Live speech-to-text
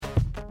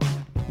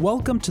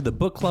Welcome to the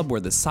book club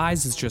where the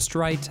size is just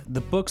right,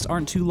 the books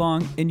aren't too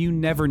long, and you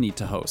never need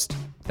to host.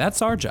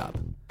 That's our job.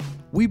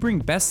 We bring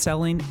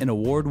best-selling and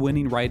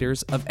award-winning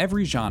writers of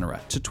every genre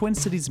to Twin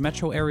Cities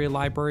metro area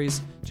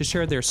libraries to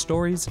share their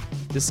stories,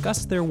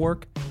 discuss their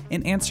work,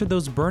 and answer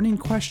those burning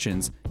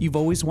questions you've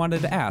always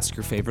wanted to ask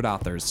your favorite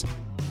authors.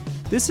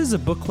 This is a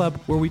book club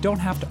where we don't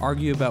have to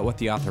argue about what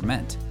the author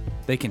meant.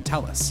 They can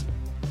tell us.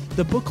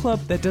 The book club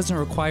that doesn't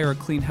require a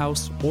clean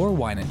house or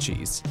wine and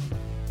cheese.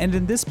 And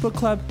in this book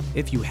club,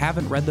 if you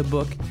haven't read the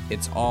book,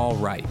 it's all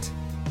right.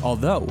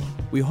 Although,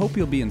 we hope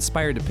you'll be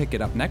inspired to pick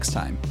it up next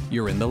time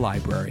you're in the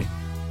library.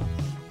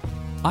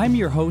 I'm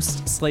your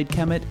host, Slade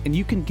Kemet, and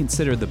you can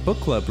consider the book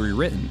club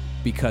rewritten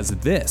because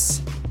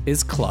this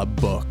is Club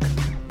Book.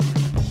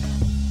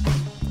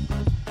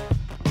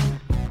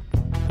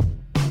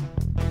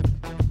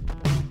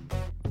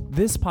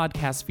 This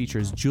podcast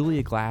features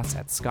Julia Glass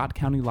at Scott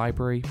County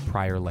Library,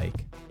 Prior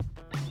Lake.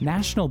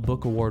 National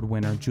Book Award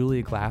winner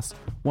Julia Glass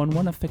won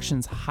one of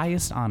fiction's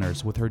highest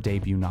honors with her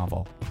debut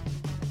novel.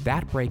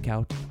 That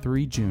breakout,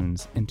 3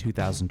 Junes in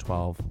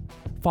 2012,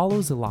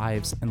 follows the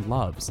lives and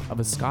loves of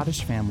a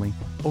Scottish family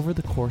over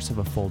the course of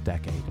a full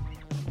decade.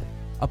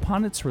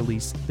 Upon its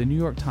release, the New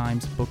York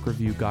Times Book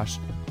Review gushed,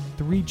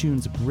 3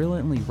 Junes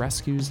brilliantly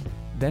rescues,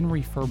 then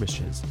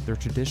refurbishes their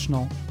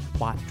traditional,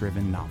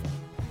 plot-driven novel.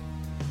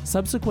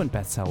 Subsequent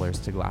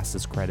bestsellers to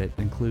Glass's credit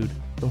include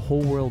The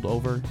Whole World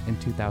Over in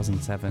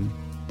 2007,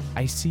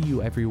 I See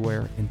You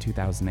Everywhere in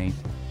 2008,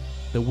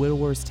 The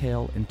Widower's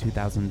Tale in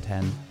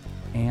 2010,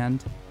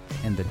 and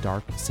In the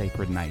Dark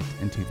Sacred Night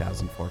in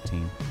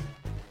 2014.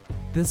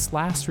 This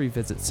last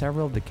revisits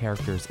several of the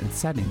characters and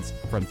settings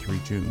from 3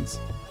 Junes.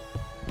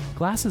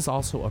 Glass is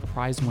also a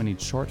prize-winning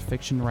short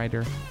fiction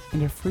writer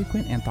and a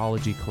frequent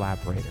anthology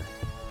collaborator.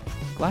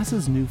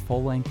 Glass's new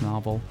full-length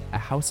novel, A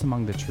House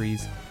Among the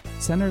Trees,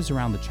 centers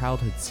around the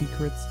childhood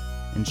secrets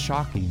and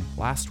shocking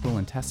last will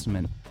and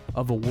testament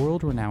of a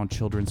world-renowned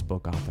children's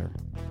book author.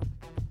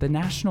 The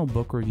National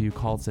Book Review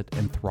calls it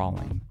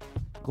enthralling.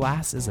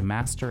 Glass is a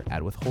master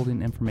at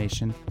withholding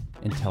information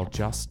until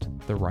just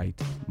the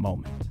right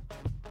moment.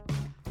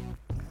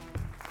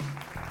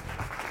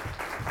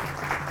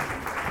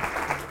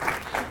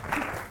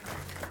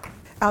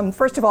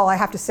 First of all, I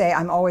have to say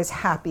I'm always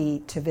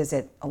happy to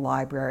visit a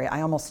library.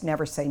 I almost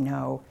never say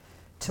no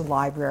to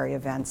library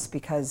events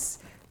because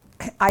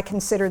I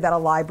consider that a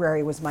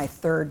library was my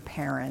third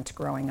parent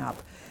growing up.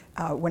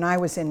 When I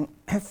was in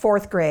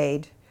 4th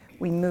grade,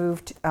 we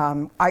moved,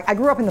 I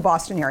grew up in the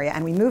Boston area,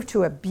 and we moved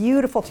to a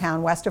beautiful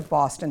town west of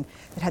Boston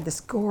that had this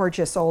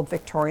gorgeous old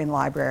Victorian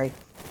library.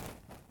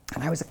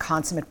 And I was a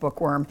consummate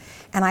bookworm.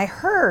 And I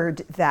heard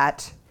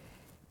that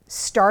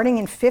starting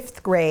in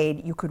 5th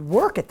grade, you could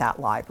work at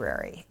that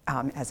library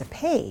as a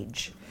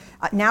page.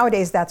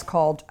 Nowadays, that's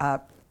called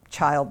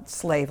child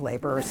slave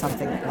labor or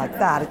something like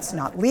that. It's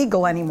not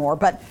legal anymore,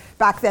 but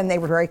back then they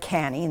were very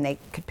canny and they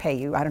could pay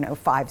you,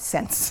 5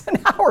 cents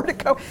an hour to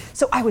go.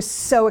 So I was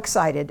so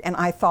excited, and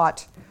I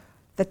thought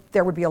that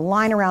there would be a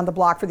line around the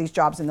block for these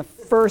jobs. And the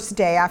first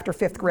day after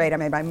 5th grade, I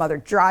made my mother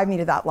drive me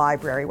to that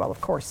library. Well,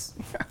 of course,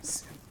 I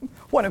was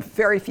one of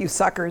very few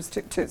suckers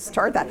to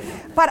start that.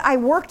 But I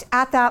worked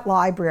at that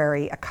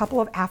library a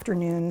couple of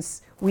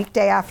afternoons,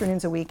 weekday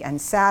afternoons a week, and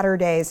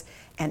Saturdays,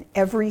 and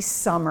every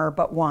summer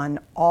but one,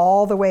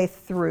 all the way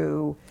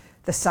through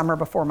the summer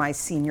before my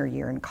senior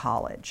year in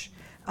college.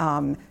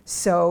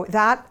 So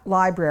that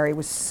library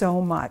was so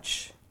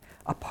much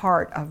a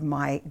part of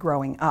my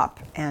growing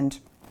up, and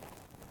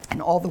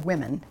all the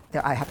women,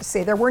 I have to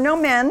say there were no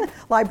men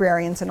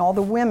librarians, and all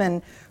the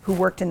women who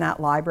worked in that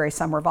library,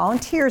 some were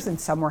volunteers and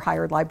some were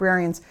hired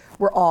librarians,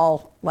 were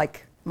all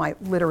like my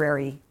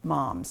literary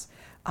moms.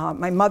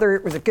 My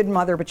mother was a good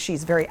mother, but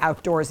she's a very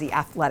outdoorsy,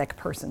 athletic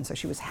person, so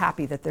she was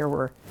happy that there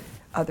were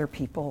other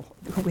people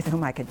with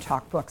whom I could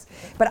talk books.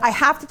 But I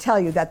have to tell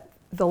you that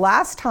the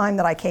last time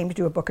that I came to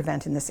do a book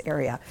event in this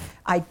area,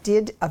 I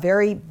did a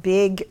very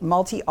big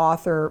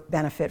multi-author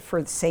benefit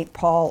for St.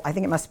 Paul, I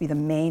think it must be the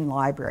main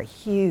library,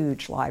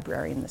 huge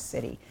library in the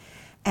city.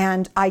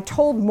 And I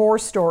told more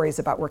stories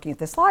about working at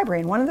this library,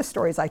 and one of the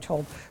stories I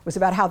told was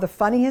about how the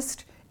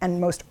funniest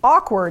and most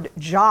awkward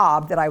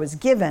job that I was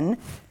given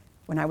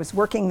when I was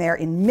working there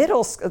in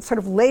sort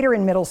of later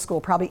in middle school,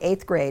 probably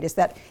 8th grade, is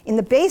that in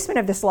the basement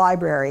of this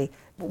library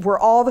were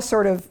all the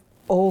sort of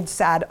old,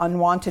 sad,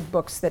 unwanted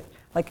books that,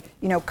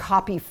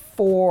 copy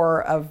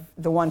 4 of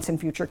The Once and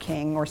Future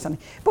King or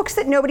something. Books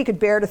that nobody could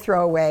bear to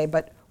throw away,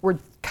 but were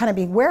kind of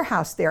being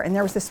warehoused there. And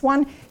there was this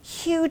one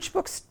huge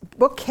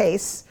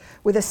bookcase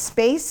with a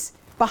space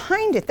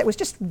behind it that was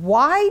just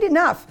wide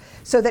enough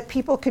so that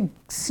people could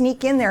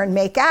sneak in there and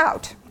make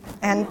out.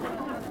 And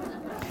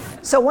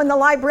so when the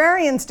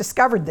librarians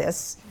discovered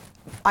this,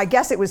 I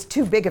guess it was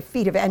too big a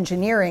feat of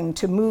engineering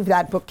to move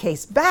that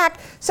bookcase back.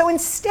 So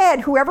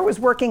instead, whoever was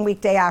working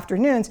weekday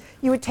afternoons,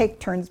 you would take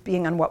turns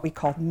being on what we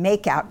called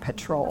make-out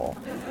patrol,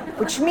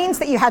 which means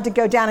that you had to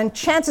go down, and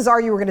chances are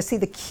you were going to see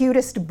the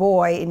cutest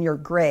boy in your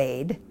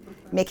grade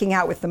making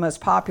out with the most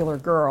popular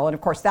girl. And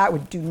of course, that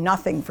would do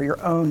nothing for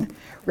your own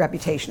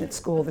reputation at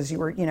school, as you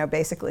were,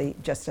 basically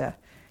just a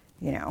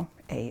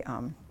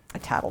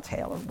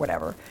tattletale or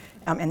whatever.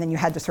 And then you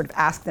had to sort of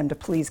ask them to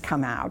please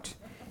come out.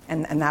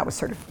 And that was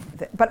sort of,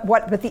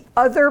 but the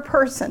other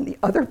person, the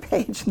other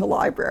page in the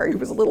library, who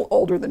was a little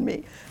older than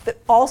me, that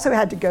also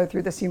had to go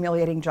through this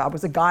humiliating job,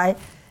 was a guy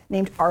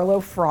named Arlo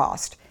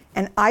Frost.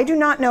 And I do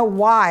not know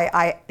why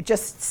I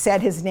just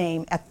said his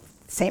name at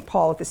St.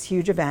 Paul at this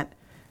huge event,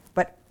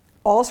 but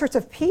all sorts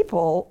of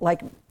people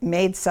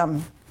made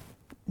some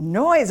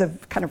noise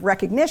of kind of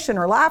recognition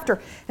or laughter,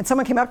 and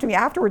someone came up to me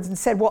afterwards and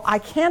said, well, I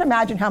can't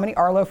imagine how many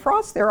Arlo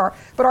Frosts there are,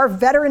 but our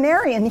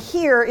veterinarian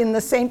here in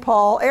the St.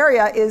 Paul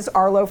area is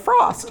Arlo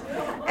Frost.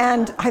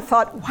 And I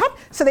thought, what?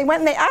 So they went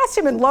and they asked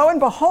him, and lo and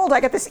behold,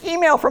 I got this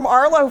email from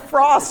Arlo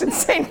Frost in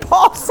St.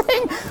 Paul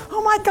saying,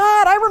 oh my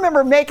God, I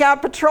remember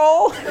Makeout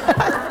Patrol.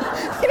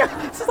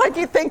 It's like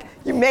you think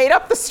you made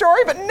up the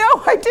story, but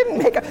no, I didn't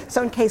make it.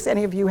 So in case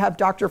any of you have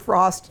Dr.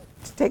 Frost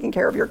taking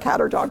care of your cat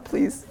or dog,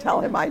 please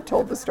tell him I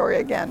told the story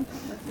again.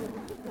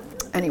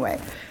 Anyway,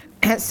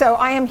 so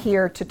I am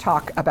here to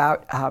talk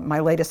about my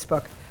latest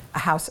book, A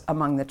House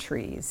Among the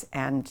Trees.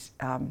 And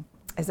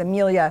as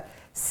Amelia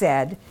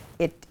said,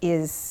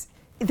 this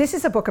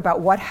is a book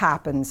about what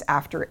happens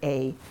after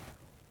a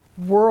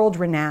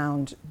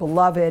world-renowned,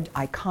 beloved,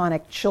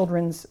 iconic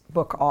children's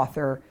book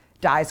author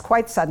dies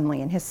quite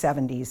suddenly in his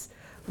 70s,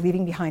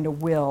 leaving behind a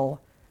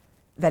will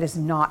that is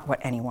not what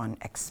anyone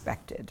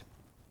expected.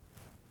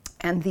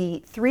 And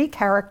the three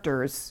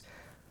characters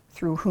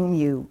through whom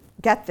you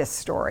get this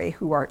story,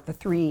 who are the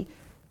three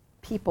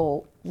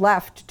people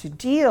left to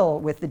deal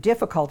with the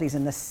difficulties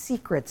and the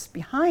secrets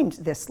behind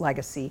this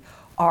legacy,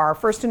 are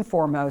first and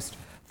foremost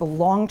the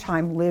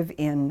longtime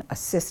live-in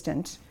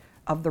assistant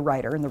of the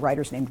writer, and the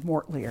writer's named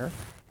Mort Lear,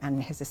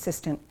 and his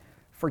assistant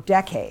for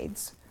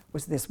decades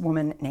was this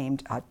woman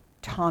named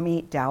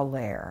Tommy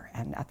Dowlair.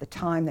 And at the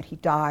time that he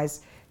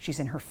dies, she's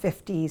in her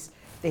 50s.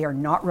 They are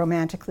not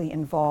romantically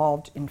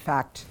involved. In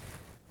fact,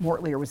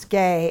 Mort Lear was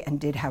gay and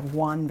did have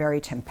one very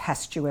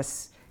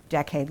tempestuous,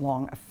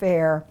 decade-long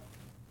affair.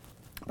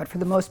 But for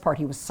the most part,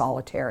 he was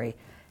solitary,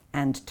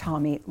 and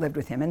Tommy lived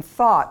with him and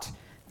thought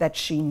that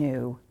she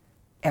knew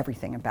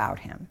everything about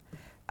him.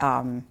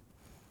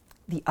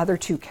 The other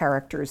two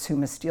characters who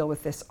must deal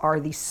with this are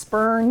the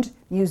spurned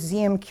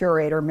museum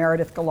curator,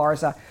 Meredith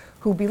Galarza,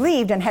 who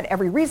believed, and had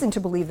every reason to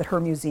believe, that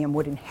her museum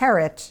would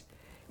inherit,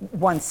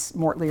 once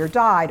Mort Lear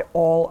died,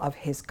 all of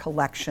his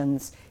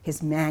collections,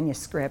 his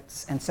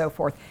manuscripts, and so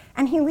forth.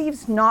 And he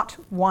leaves not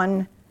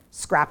one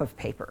scrap of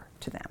paper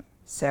to them.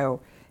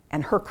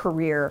 And her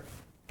career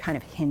kind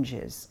of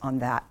hinges on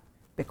that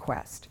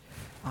bequest.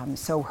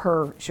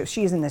 So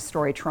she's in this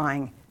story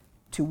trying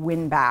to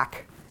win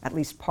back at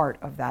least part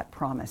of that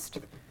promised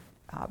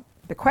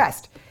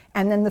bequest.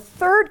 And then the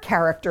third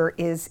character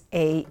is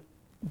a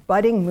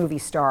budding movie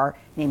star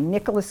named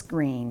Nicholas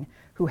Green,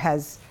 who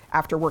has,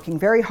 after working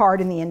very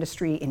hard in the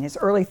industry in his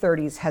early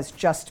 30s, has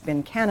just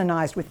been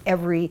canonized with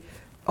every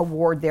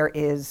award there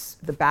is,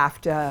 the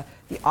BAFTA,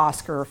 the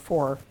Oscar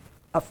for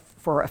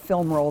a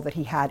film role that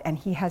he had, and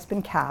he has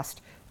been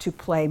cast to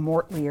play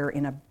Mort Lear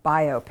in a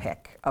biopic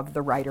of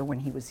the writer when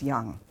he was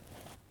young.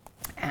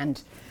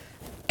 And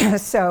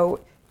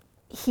so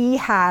he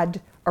had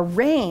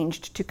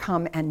arranged to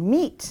come and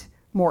meet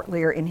Mort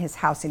Lear in his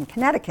house in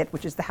Connecticut,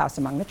 which is the House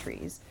Among the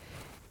Trees,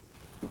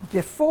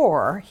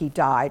 before he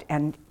died.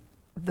 And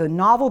the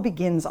novel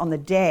begins on the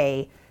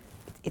day,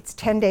 it's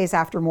 10 days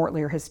after Mort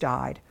Lear has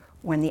died,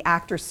 when the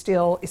actor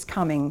still is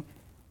coming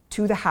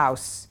to the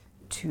house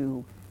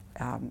to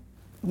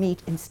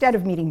meet, instead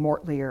of meeting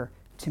Mort Lear,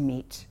 to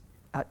meet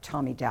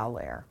Tommy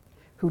Dowlair,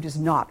 who does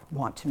not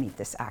want to meet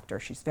this actor.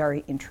 She's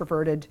very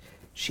introverted.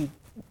 She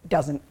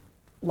doesn't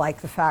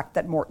like the fact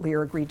that Mort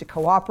Lear agreed to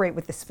cooperate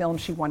with this film.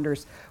 She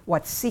wonders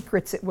what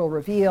secrets it will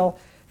reveal,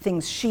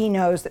 things she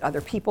knows that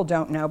other people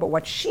don't know. But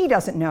what she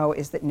doesn't know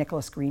is that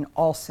Nicholas Green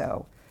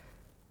also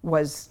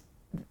was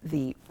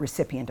the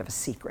recipient of a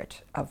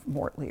secret of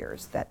Mort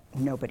Lear's that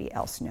nobody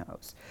else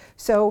knows.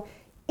 So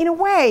in a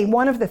way,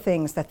 one of the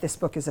things that this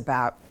book is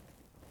about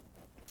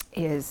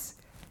is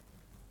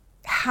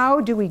how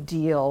do we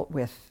deal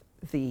with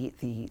the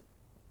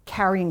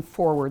carrying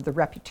forward the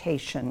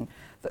reputation,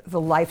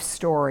 the life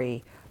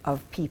story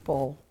of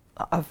people,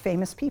 of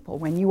famous people,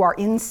 when you are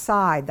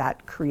inside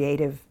that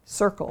creative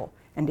circle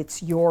and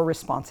it's your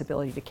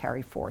responsibility to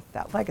carry forth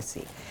that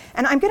legacy.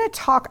 And I'm going to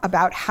talk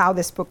about how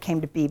this book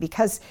came to be,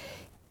 because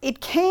it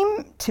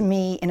came to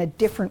me in a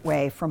different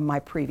way from my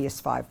previous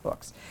 5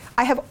 books.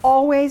 I have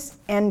always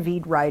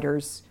envied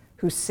writers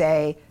who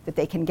say that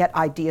they can get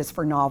ideas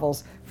for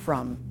novels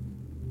from,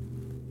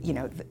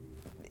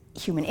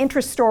 human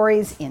interest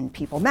stories in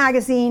People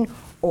magazine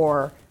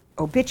or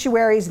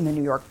obituaries in the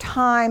New York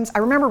Times. I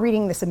remember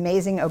reading this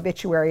amazing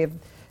obituary of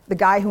the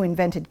guy who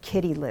invented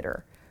kitty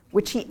litter,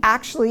 which he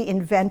actually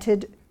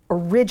invented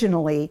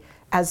originally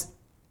as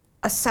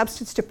a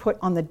substance to put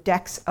on the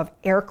decks of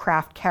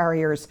aircraft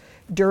carriers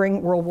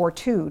during World War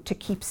II to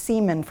keep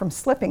seamen from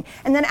slipping.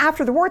 And then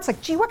after the war, it's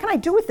like, gee, what can I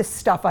do with this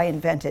stuff I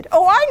invented?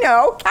 Oh, I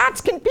know, cats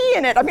can pee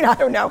in it. I mean, I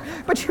don't know,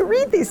 but you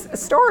read these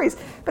stories.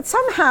 But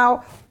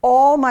somehow,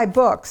 all my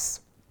books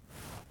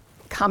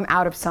come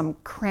out of some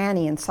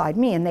cranny inside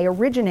me, and they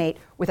originate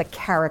with a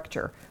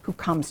character who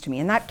comes to me.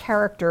 And that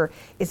character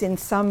is in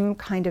some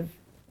kind of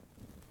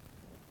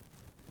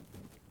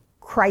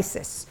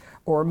crisis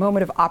or a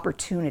moment of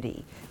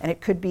opportunity. And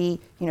it could be,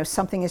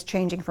 something is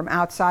changing from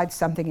outside,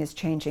 something is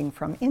changing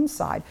from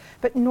inside.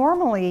 But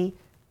normally,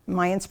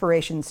 my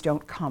inspirations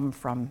don't come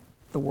from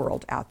the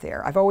world out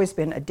there. I've always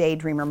been a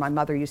daydreamer. My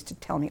mother used to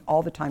tell me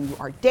all the time, you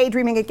are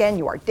daydreaming again,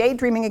 you are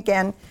daydreaming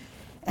again.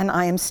 And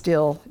I am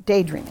still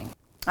daydreaming.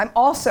 I'm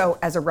also,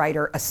 as a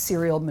writer, a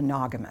serial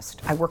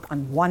monogamist. I work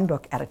on one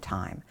book at a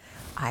time.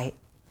 I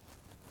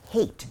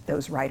hate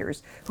those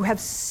writers who have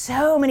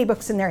so many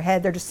books in their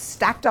head. They're just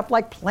stacked up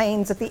like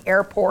planes at the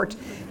airport.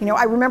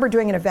 I remember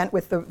doing an event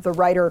with the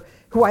writer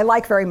who I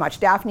like very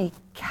much, Daphne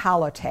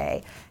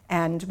Kalote,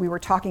 and we were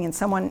talking and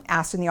someone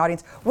asked in the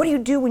audience, what do you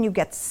do when you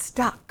get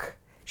stuck?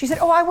 She said,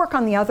 I work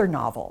on the other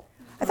novel.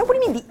 I thought,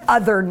 what do you mean the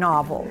other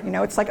novel?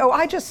 It's like,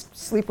 I just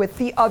sleep with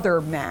the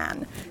other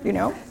man,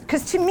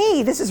 Because to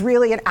me, this is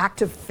really an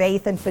act of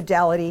faith and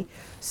fidelity.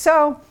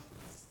 So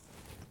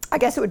I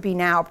guess it would be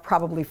now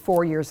probably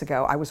 4 years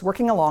ago, I was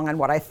working along on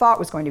what I thought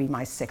was going to be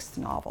my 6th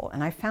novel,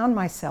 and I found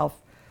myself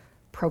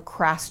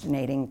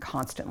procrastinating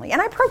constantly.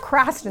 And I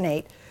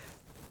procrastinate,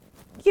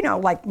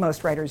 like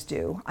most writers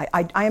do.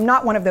 I am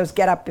not one of those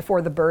get up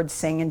before the birds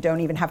sing and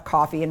don't even have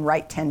coffee and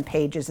write 10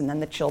 pages and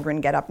then the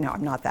children get up. No,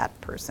 I'm not that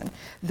person.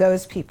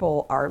 Those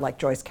people are like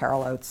Joyce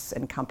Carol Oates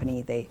and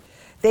company.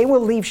 They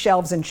will leave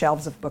shelves and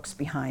shelves of books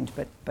behind,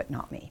 but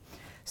not me.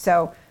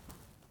 So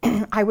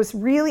I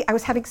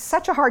was having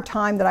such a hard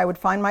time that I would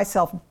find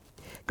myself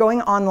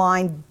going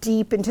online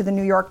deep into the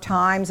New York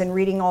Times and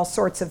reading all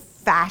sorts of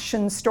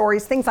fashion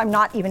stories, things I'm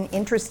not even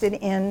interested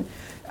in.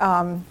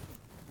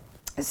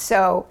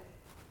 So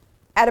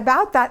at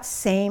about that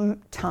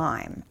same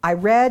time, I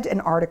read an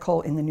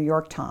article in the New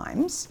York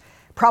Times,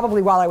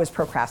 probably while I was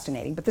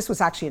procrastinating, but this was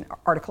actually an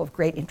article of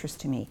great interest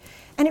to me.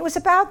 And it was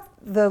about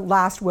the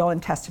last will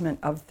and testament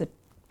of the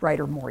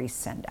writer Maurice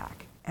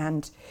Sendak.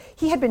 And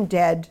he had been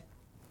dead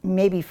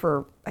maybe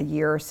for a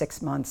year or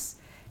 6 months.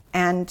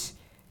 And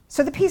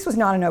so the piece was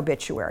not an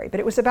obituary, but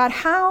it was about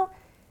how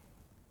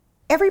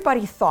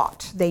everybody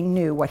thought they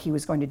knew what he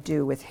was going to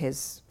do with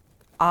his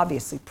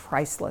obviously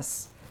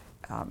priceless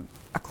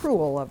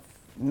accrual of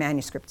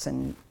manuscripts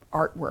and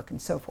artwork and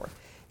so forth.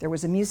 There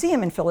was a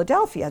museum in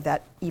Philadelphia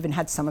that even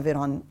had some of it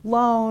on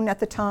loan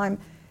at the time,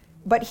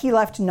 but he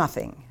left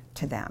nothing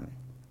to them.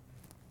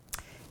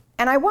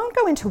 And I won't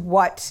go into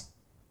what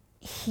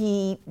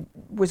he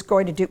was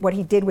going to do, what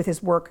he did with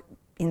his work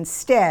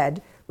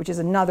instead, which is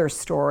another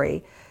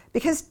story,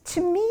 because to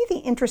me the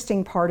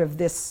interesting part of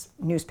this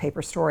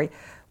newspaper story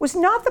was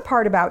not the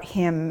part about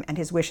him and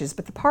his wishes,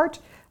 but the part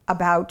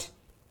about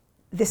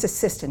this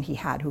assistant he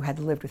had who had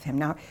lived with him.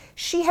 Now,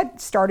 she had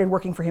started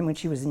working for him when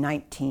she was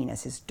 19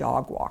 as his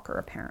dog walker,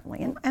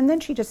 apparently, and then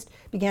she just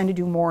began to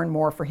do more and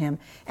more for him.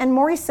 And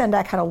Maurice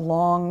Sendak had a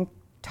long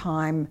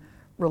time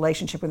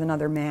relationship with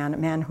another man, a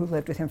man who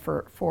lived with him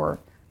for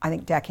I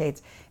think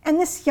decades. And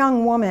this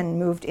young woman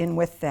moved in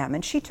with them,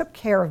 and she took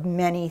care of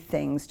many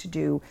things to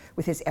do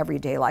with his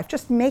everyday life,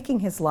 just making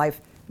his life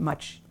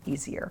much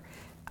easier.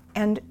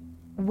 And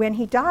when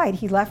he died,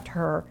 he left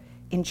her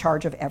in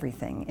charge of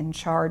everything, in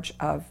charge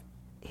of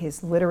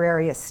his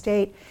literary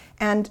estate.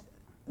 And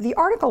the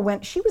article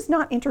went, she was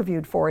not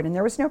interviewed for it, and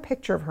there was no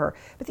picture of her,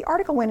 but the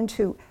article went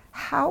into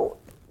how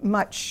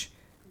much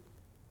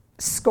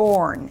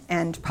scorn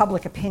and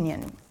public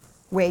opinion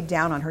weighed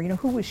down on her.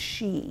 Who was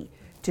she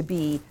to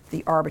be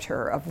the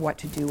arbiter of what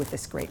to do with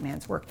this great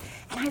man's work?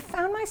 And I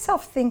found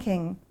myself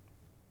thinking,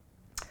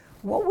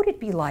 what would it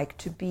be like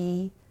to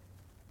be,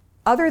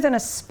 other than a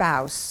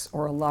spouse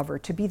or a lover,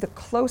 to be the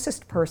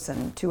closest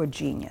person to a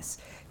genius,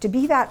 to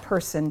be that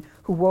person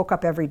who woke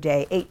up every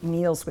day, ate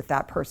meals with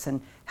that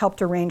person, helped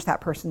arrange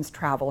that person's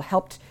travel,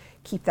 helped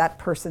keep that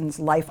person's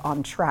life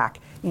on track,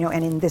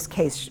 and in this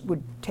case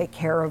would take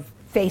care of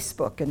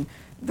Facebook and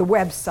the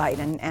website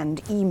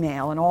and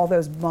email and all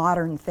those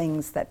modern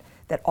things that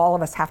all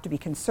of us have to be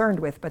concerned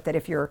with, but that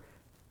if you're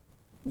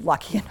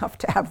lucky enough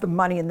to have the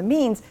money and the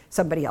means,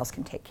 somebody else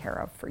can take care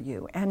of for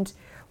you. And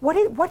what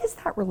is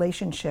that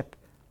relationship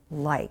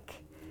like?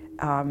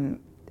 And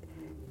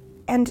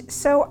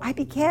so I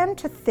began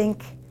to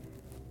think,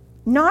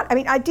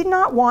 I did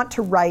not want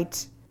to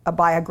write a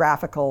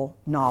biographical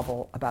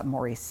novel about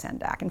Maurice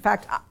Sendak. In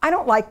fact, I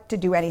don't like to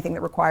do anything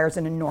that requires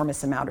an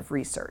enormous amount of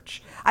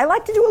research. I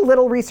like to do a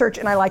little research,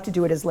 and I like to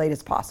do it as late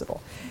as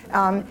possible.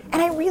 And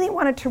I really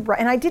wanted to write,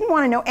 and I didn't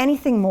want to know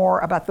anything more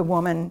about the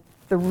woman,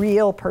 the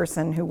real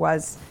person who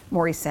was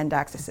Maurice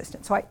Sendak's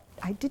assistant. So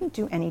I didn't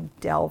do any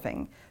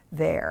delving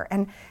there.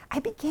 And I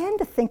began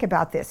to think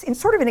about this in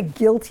sort of in a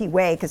guilty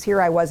way, because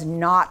here I was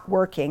not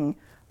working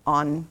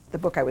on the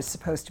book I was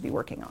supposed to be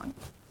working on.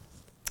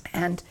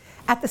 And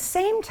At the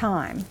same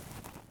time,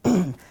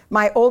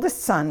 my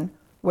oldest son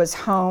was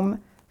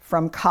home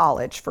from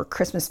college for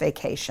Christmas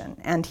vacation,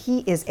 and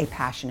he is a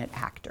passionate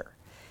actor.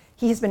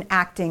 He has been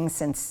acting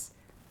since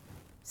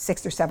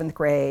 6th or 7th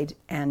grade,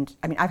 and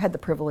I mean, I've had the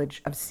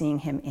privilege of seeing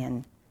him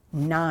in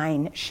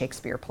 9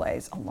 Shakespeare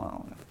plays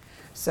alone.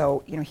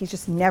 So, you know, he's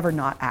just never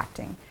not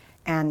acting.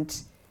 And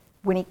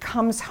when he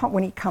comes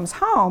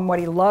home, what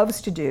he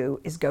loves to do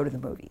is go to the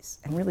movies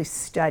and really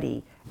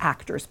study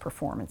actors'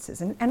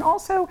 performances. And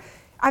also,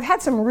 I've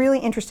had some really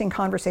interesting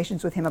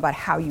conversations with him about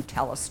how you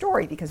tell a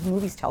story, because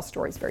movies tell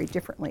stories very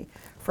differently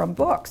from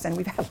books, and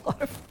we've had a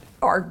lot of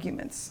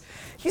arguments.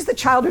 He's the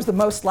child who's the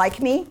most like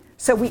me,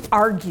 so we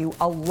argue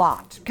a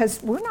lot,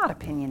 because we're not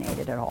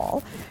opinionated at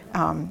all.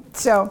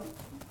 So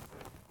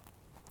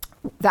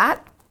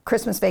that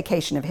Christmas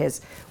vacation of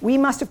his, we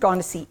must have gone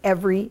to see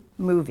every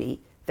movie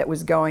that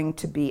was going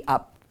to be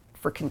up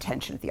for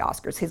contention at the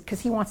Oscars,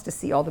 because he wants to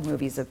see all the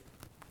movies of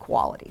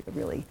quality,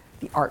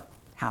 the art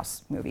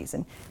house movies,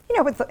 and you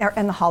know,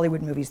 and the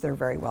Hollywood movies that are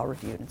very well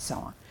reviewed and so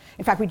on.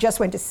 In fact, we just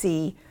went to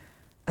see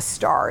A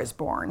Star Is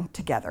Born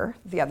together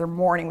the other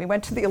morning. We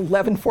went to the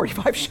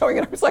 11:45 showing,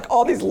 and it was like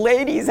all these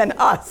ladies and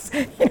us,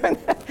 you know,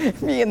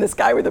 me and this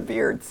guy with a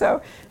beard.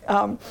 So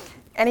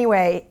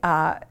anyway,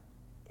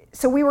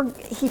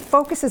 he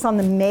focuses on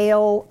the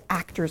male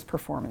actors'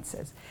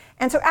 performances.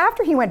 And so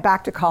after he went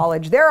back to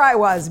college, there I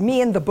was,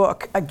 me and the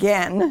book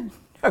again,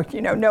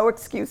 you know, no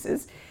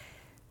excuses.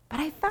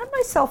 But I found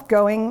myself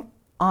going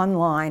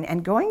online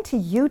and going to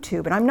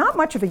YouTube, and I'm not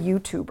much of a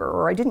YouTuber,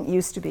 or I didn't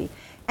used to be,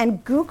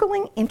 and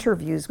Googling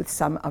interviews with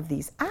some of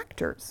these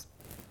actors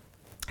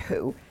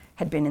who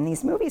had been in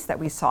these movies that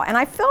we saw. And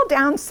I fell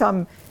down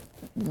some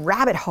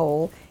rabbit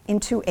hole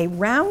into a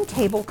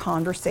roundtable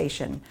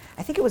conversation.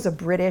 I think it was a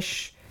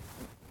British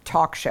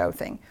talk show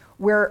thing,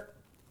 where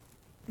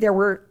there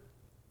were,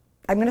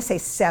 I'm going to say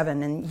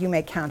 7, and you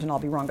may count and I'll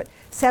be wrong, but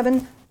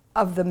 7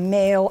 of the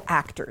male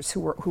actors who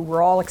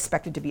were all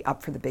expected to be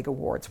up for the big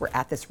awards were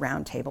at this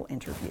roundtable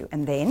interview.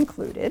 And they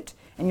included,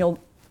 and you'll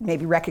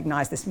maybe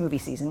recognize this movie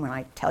season when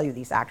I tell you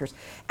these actors,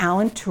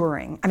 Benedict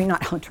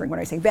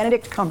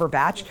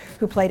Cumberbatch,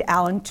 who played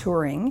Alan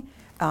Turing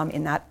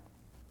in that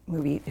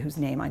movie whose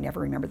name I never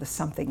remember, The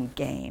Something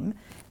Game,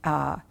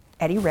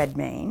 Eddie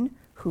Redmayne,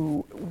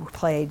 who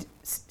played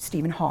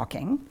Stephen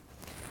Hawking,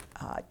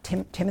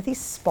 Timothy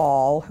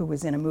Spall, who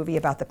was in a movie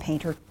about the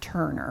painter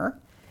Turner,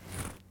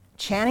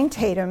 Channing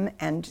Tatum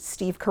and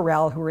Steve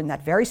Carell, who were in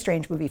that very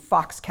strange movie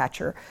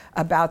Foxcatcher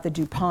about the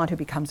DuPont who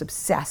becomes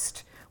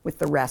obsessed with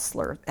the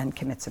wrestler and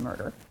commits a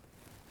murder,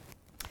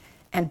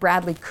 and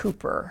Bradley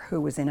Cooper,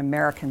 who was in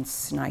American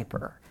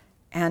Sniper,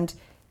 and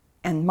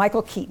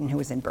Michael Keaton, who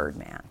was in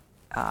Birdman.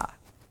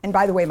 And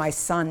by the way, my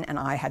son and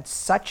I had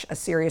such a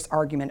serious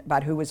argument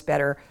about who was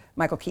better,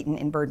 Michael Keaton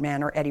in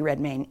Birdman or Eddie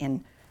Redmayne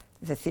in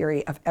The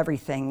Theory of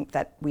Everything,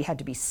 that we had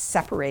to be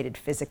separated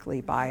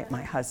physically by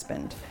my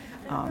husband.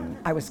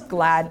 I was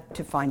glad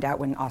to find out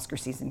when Oscar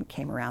season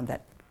came around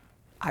that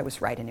I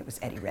was right and it was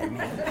Eddie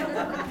Redmayne.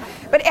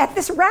 But at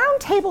this round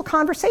table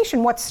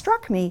conversation, what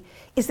struck me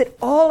is that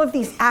all of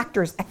these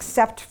actors,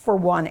 except for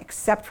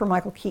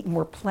Michael Keaton,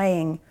 were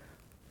playing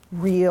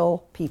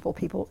real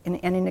people, and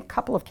in a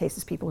couple of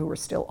cases, people who were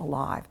still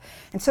alive.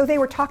 And so they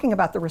were talking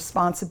about the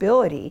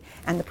responsibility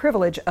and the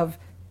privilege of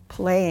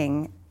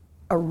playing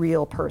a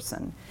real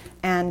person.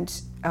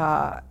 And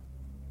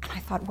I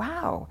thought,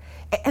 wow.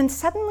 And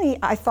suddenly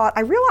I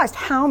realized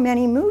how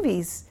many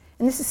movies,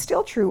 and this is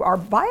still true, are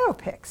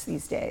biopics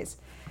these days.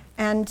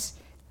 And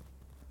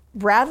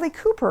Bradley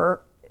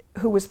Cooper,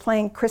 who was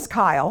playing Chris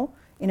Kyle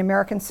in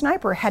American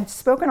Sniper, had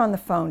spoken on the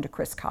phone to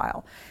Chris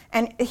Kyle.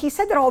 And he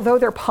said that although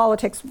their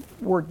politics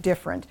were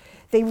different,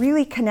 they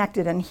really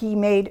connected, and he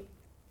made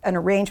an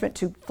arrangement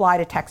to fly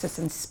to Texas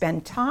and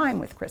spend time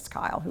with Chris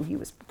Kyle, who he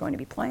was going to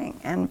be playing.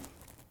 And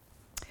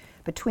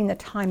between the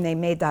time they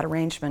made that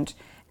arrangement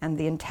and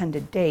the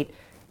intended date,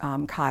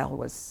 Kyle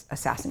was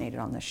assassinated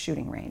on the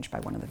shooting range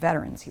by one of the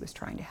veterans he was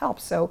trying to help.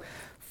 So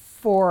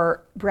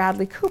for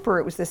Bradley Cooper,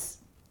 it was this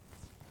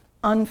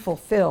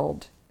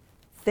unfulfilled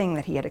thing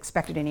that he had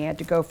expected, and he had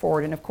to go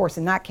forward. And of course,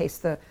 in that case,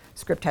 the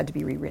script had to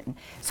be rewritten.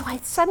 So I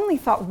suddenly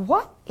thought,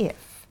 what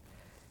if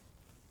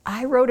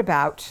I wrote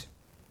about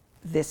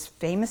this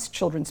famous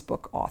children's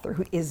book author,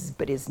 who is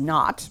but is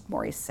not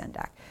Maurice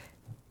Sendak,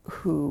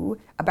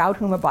 about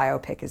whom a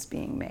biopic is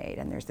being made,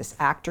 and there's this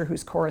actor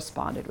who's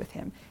corresponded with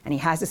him, and he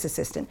has this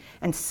assistant,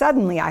 and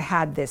suddenly I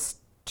had this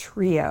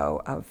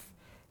trio of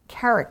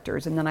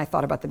characters, and then I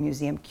thought about the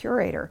museum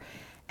curator,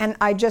 and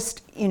I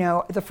just,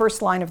 the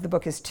first line of the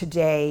book is,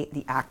 "Today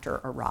the actor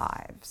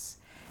arrives,"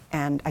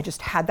 and I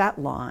just had that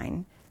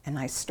line, and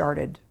I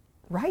started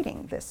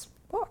writing this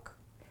book.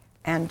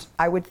 And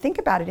I would think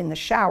about it in the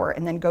shower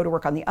and then go to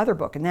work on the other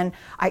book, and then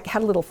I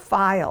had a little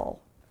file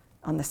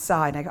on the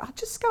side. I go, I'll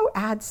just go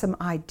add some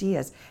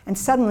ideas. And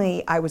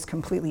suddenly I was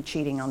completely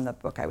cheating on the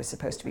book I was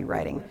supposed to be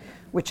writing,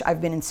 which I've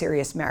been in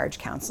serious marriage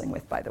counseling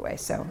with, by the way.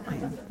 So I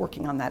am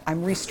working on that.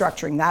 I'm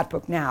restructuring that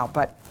book now.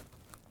 But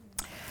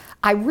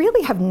I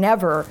really have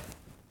never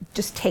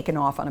just taken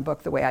off on a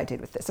book the way I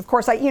did with this. Of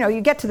course,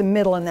 you get to the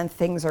middle and then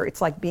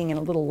it's like being in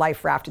a little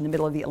life raft in the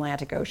middle of the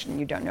Atlantic Ocean and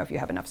you don't know if you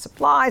have enough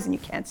supplies and you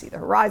can't see the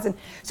horizon.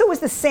 So it was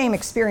the same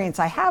experience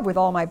I have with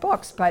all my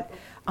books, but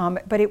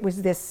it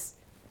was this,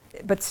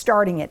 but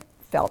starting it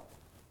felt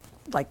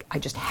like I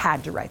just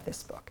had to write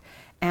this book.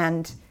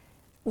 And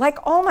like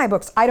all my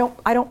books, I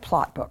don't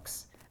plot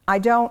books. I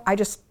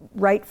just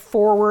write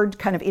forward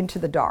kind of into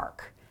the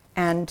dark.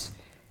 And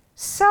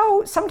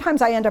so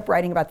sometimes I end up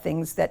writing about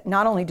things that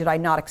not only did I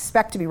not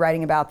expect to be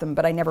writing about them,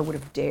 but I never would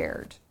have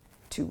dared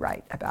to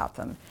write about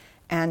them.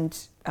 And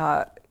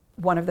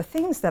one of the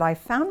things that I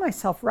found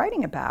myself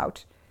writing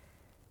about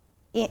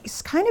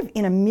is kind of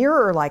in a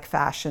mirror-like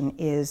fashion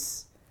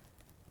is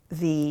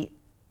the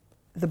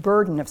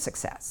burden of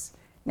success.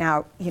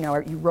 Now,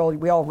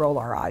 we all roll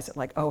our eyes at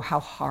like, oh, how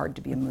hard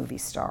to be a movie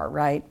star,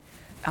 right?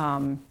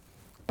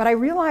 But I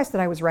realized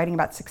that I was writing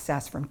about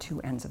success from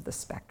two ends of the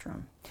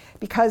spectrum.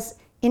 Because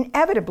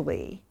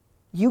inevitably,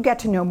 you get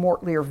to know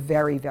Mort Lear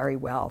very, very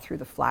well through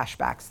the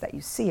flashbacks that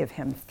you see of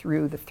him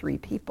through the three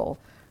people,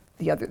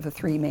 the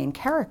three main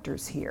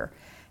characters here.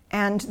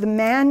 And the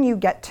man you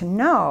get to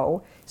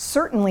know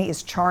certainly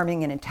is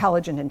charming and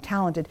intelligent and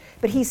talented,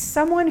 but he's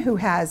someone who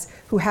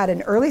had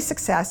an early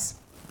success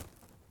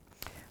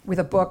with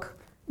a book,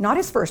 not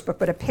his first book,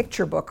 but a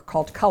picture book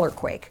called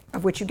Colorquake,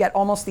 of which you get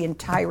almost the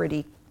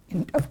entirety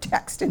of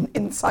text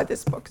inside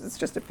this book, because it's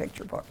just a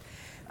picture book,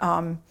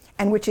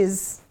 and which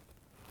is,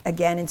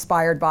 again,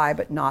 inspired by,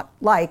 but not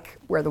like,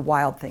 Where the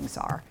Wild Things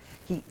Are.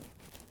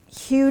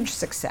 Huge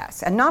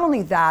success. And not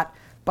only that,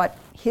 but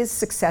his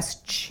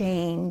success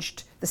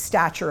changed the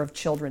stature of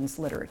children's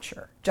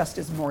literature, just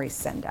as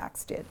Maurice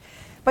Sendak did.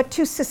 But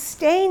to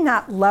sustain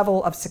that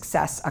level of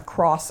success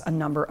across a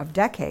number of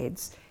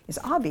decades is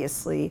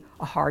obviously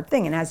a hard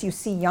thing. And as you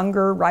see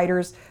younger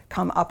writers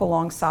come up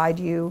alongside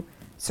you,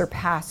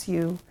 surpass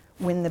you,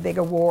 win the big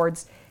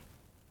awards,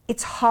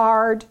 it's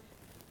hard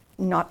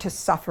not to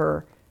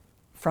suffer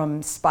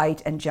from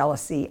spite and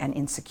jealousy and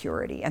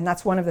insecurity. And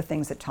that's one of the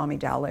things that Tommy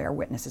Dallaire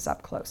witnesses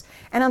up close.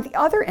 And on the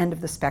other end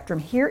of the spectrum,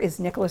 here is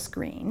Nicholas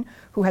Green,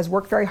 who has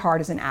worked very hard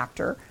as an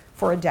actor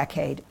for a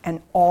decade,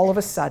 and all of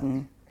a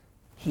sudden,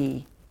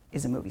 he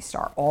is a movie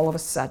star. All of a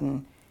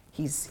sudden,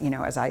 he's,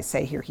 as I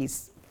say here,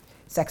 he's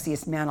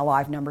Sexiest Man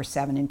Alive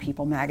 #7 in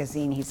People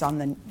magazine. He's on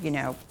the,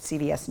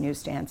 CVS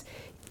newsstands,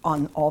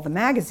 on all the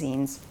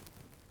magazines.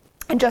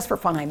 And just for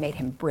fun, I made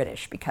him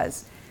British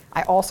because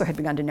I also had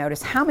begun to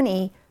notice how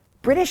many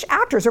British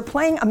actors are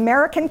playing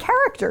American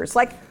characters.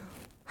 Like,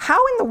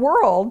 how in the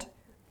world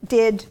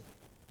did,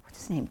 what's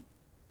his name,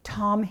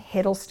 Tom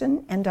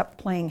Hiddleston end up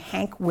playing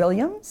Hank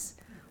Williams?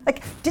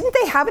 Like, didn't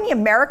they have any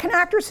American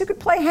actors who could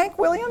play Hank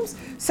Williams?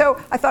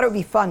 So I thought it would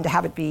be fun to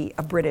have it be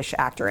a British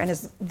actor. And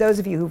as those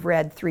of you who've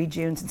read 3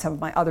 Junes and some of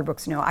my other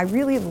books know, I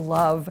really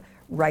love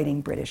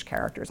writing British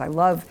characters. I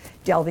love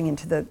delving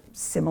into the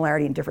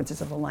similarity and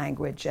differences of the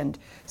language. And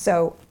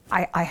so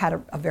I had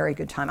a very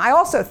good time. I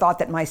also thought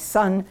that my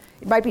son,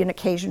 it might be an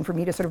occasion for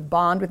me to sort of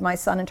bond with my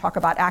son and talk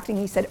about acting.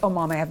 He said, "Oh,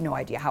 Mom, I have no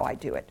idea how I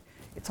do it.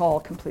 It's all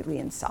completely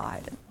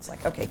inside." And it's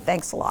like, okay,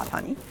 thanks a lot,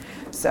 honey.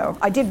 So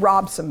I did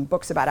rob some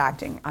books about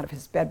acting out of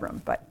his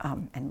bedroom, but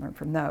and learn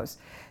from those.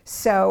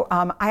 So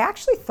I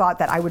actually thought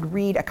that I would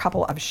read a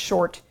couple of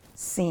short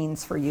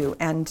scenes for you.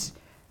 And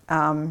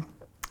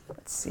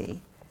let's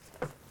see.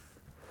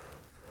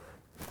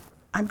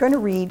 I'm going to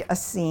read a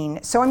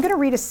scene. So I'm going to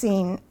read a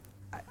scene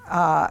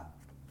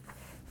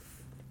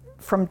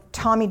from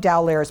Tommy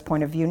Dallaire's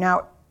point of view.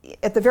 Now,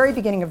 at the very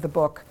beginning of the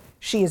book,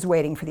 she is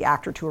waiting for the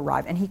actor to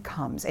arrive, and he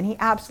comes, and he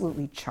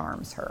absolutely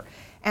charms her.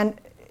 And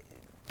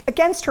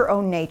against her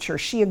own nature,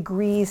 she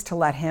agrees to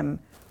let him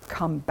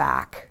come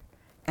back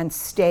and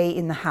stay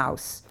in the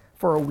house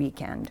for a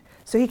weekend,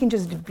 so he can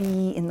just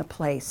be in the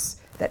place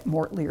that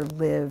Mort Lear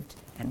lived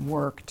and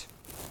worked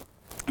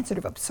and sort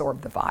of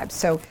absorb the vibe.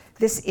 So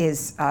this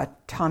is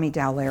Tommy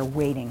Dallaire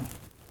waiting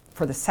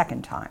for the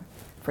second time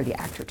for the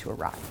actor to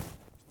arrive.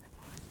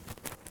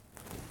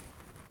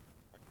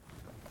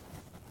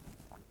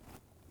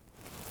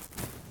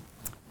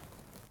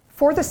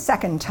 For the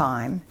second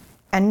time,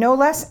 and no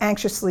less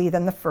anxiously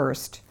than the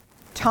first,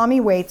 Tommy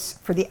waits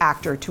for the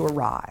actor to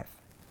arrive.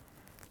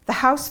 The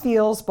house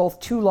feels both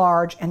too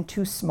large and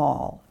too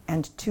small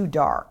and too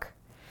dark.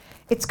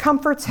 Its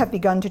comforts have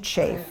begun to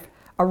chafe,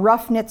 a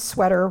rough knit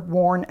sweater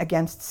worn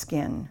against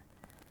skin.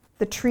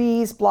 The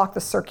trees block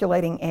the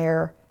circulating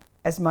air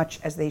as much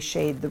as they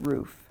shade the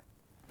roof.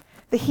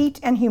 The heat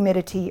and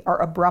humidity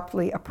are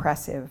abruptly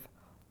oppressive,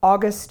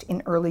 August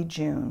in early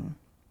June.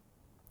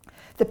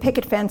 The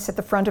picket fence at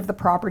the front of the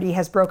property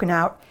has broken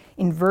out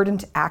in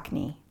verdant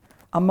acne,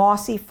 a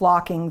mossy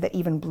flocking that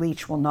even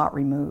bleach will not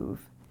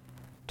remove.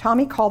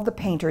 Tommy called the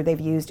painter they've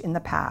used in the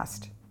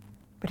past,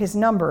 but his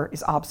number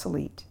is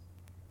obsolete.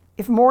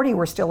 If Morty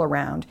were still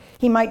around,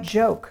 he might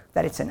joke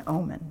that it's an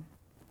omen.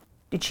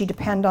 Did she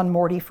depend on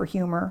Morty for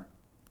humor?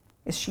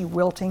 Is she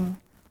wilting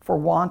for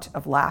want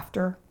of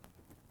laughter?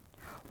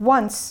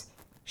 Once,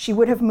 she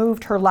would have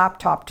moved her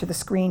laptop to the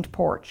screened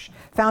porch,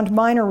 found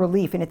minor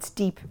relief in its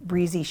deep,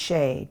 breezy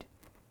shade.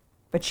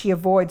 but she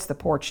avoids the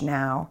porch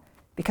now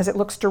because it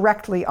looks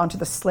directly onto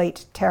the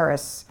slate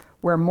terrace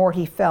where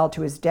Morty fell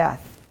to his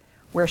death,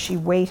 where she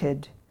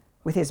waited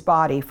with his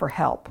body for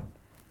help.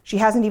 She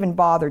hasn't even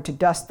bothered to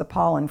dust the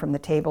pollen from the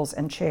tables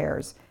and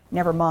chairs,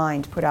 never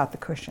mind put out the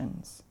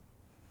cushions.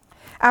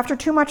 After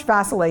too much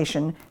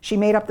vacillation, she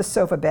made up the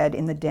sofa bed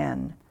in the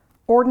den.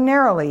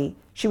 Ordinarily,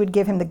 she would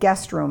give him the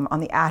guest room on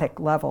the attic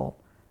level,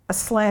 a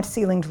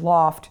slant-ceilinged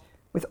loft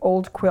with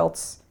old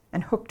quilts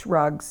and hooked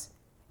rugs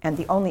and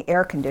the only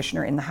air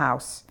conditioner in the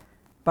house,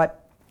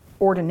 but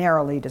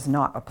ordinarily does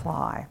not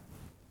apply.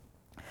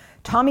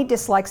 Tommy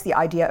dislikes the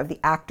idea of the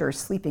actor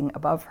sleeping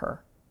above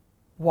her.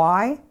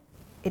 Why?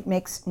 It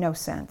makes no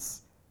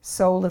sense.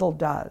 So little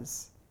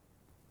does.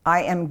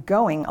 I am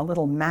going a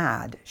little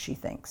mad, she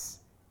thinks.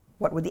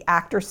 What would the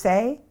actor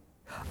say?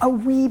 A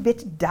wee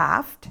bit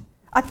daft?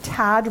 A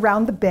tad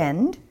round the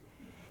bend?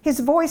 His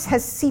voice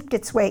has seeped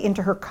its way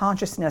into her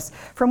consciousness,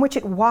 from which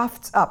it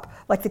wafts up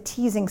like the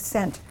teasing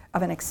scent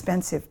of an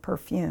expensive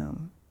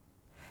perfume.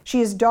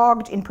 She is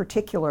dogged in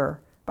particular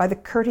by the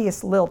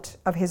courteous lilt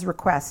of his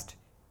request.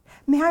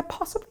 May I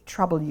possibly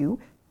trouble you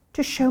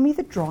to show me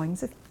the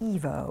drawings of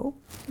Evo?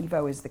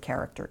 Evo is the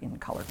character in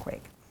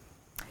Colorquake.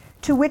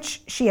 To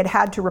which she had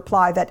had to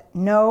reply that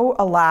no,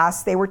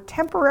 alas, they were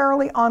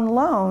temporarily on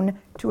loan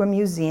to a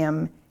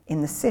museum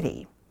in the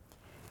city.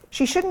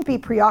 She shouldn't be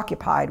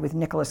preoccupied with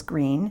Nicholas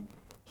Green.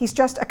 He's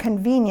just a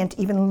convenient,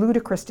 even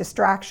ludicrous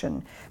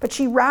distraction. But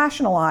she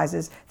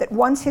rationalizes that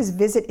once his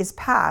visit is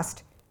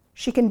past,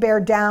 she can bear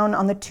down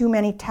on the too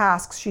many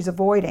tasks she's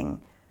avoiding,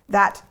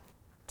 that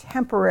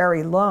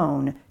temporary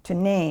loan, to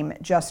name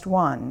just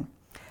one.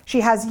 She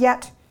has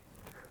yet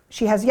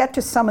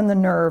to summon the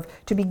nerve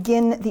to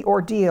begin the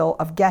ordeal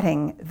of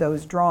getting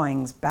those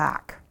drawings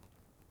back.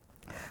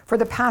 For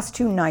the past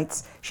 2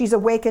 nights, she's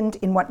awakened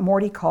in what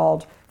Morty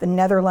called the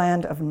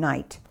Netherland of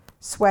night,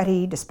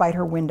 sweaty despite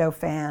her window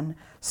fan,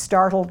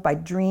 startled by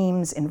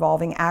dreams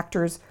involving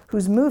actors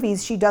whose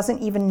movies she doesn't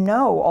even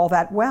know all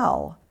that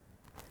well.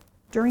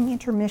 During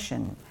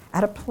intermission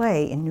at a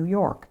play in New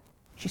York,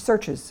 she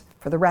searches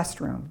for the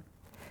restroom.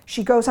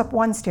 She goes up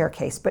one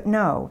staircase, but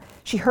no,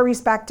 she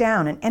hurries back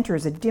down and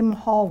enters a dim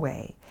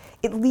hallway.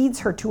 It leads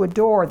her to a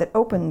door that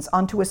opens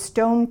onto a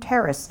stone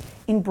terrace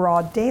in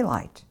broad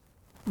daylight.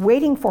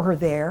 Waiting for her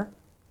there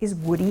is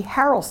Woody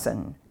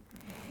Harrelson.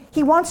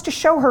 He wants to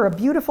show her a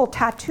beautiful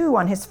tattoo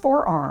on his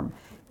forearm.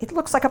 It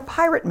looks like a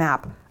pirate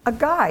map, a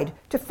guide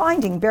to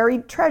finding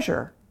buried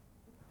treasure.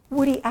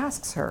 Woody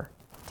asks her,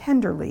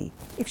 tenderly,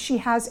 if she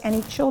has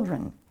any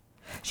children.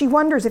 She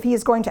wonders if he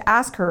is going to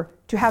ask her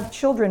to have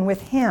children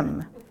with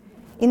him.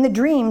 In the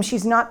dream,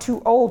 she's not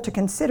too old to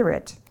consider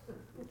it.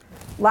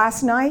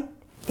 Last night,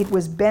 it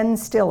was Ben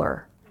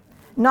Stiller.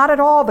 Not at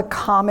all the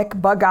comic,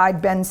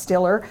 bug-eyed Ben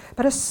Stiller,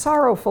 but a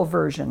sorrowful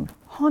version,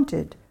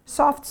 haunted,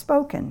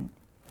 soft-spoken.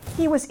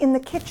 He was in the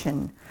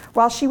kitchen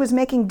while she was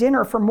making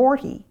dinner for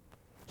Morty.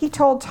 He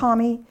told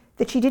Tommy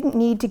that she didn't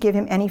need to give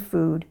him any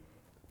food,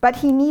 but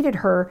he needed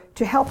her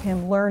to help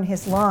him learn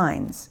his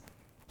lines.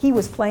 He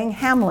was playing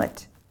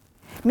Hamlet.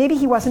 Maybe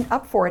he wasn't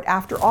up for it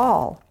after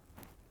all.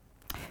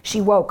 She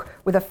woke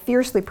with a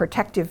fiercely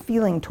protective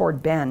feeling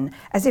toward Ben,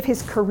 as if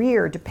his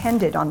career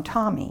depended on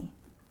Tommy.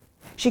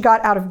 She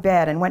got out of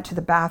bed and went to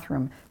the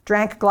bathroom,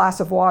 drank a glass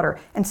of water,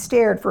 and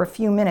stared for a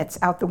few minutes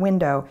out the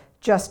window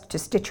just to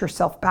stitch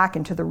herself back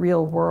into the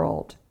real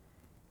world.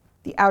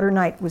 The outer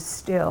night was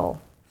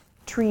still,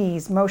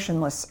 trees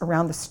motionless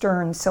around the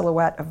stern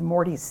silhouette of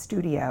Morty's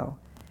studio.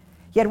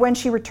 Yet when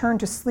she returned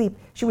to sleep,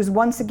 she was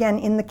once again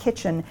in the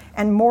kitchen,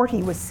 and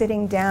Morty was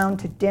sitting down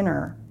to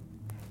dinner.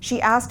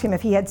 She asked him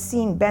if he had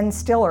seen Ben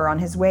Stiller on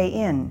his way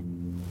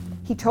in.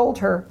 He told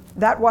her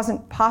that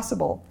wasn't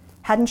possible.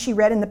 Hadn't she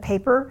read in the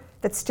paper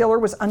that Stiller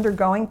was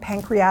undergoing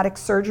pancreatic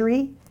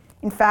surgery?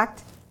 In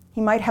fact,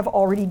 he might have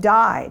already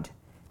died.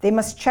 They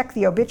must check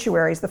the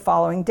obituaries the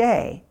following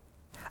day.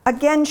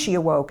 Again she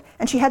awoke,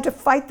 and she had to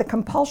fight the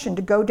compulsion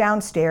to go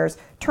downstairs,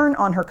 turn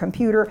on her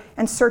computer,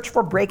 and search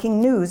for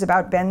breaking news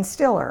about Ben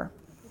Stiller.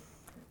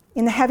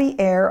 In the heavy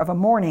air of a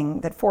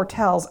morning that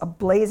foretells a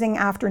blazing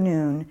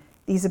afternoon,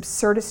 these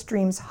absurdist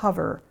dreams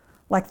hover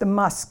like the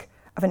musk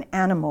of an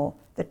animal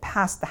that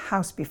passed the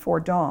house before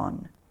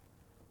dawn.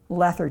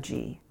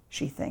 Lethargy,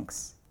 she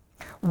thinks.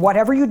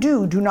 Whatever you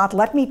do, do not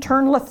let me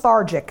turn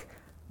lethargic,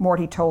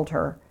 Morty told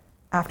her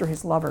after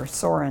his lover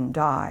Soren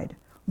died.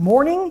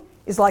 Morning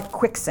is like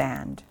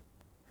quicksand.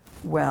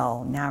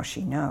 Well, now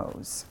she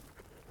knows.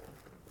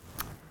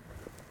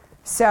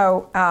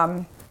 So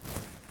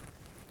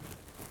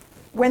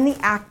when the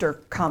actor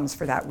comes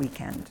for that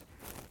weekend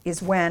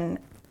is when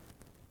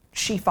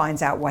she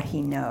finds out what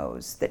he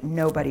knows that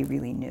nobody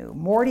really knew.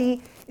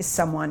 Morty is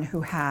someone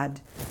who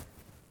had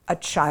a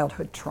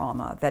childhood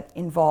trauma that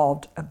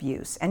involved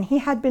abuse, and he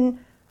had been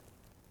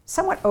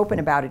somewhat open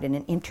about it in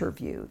an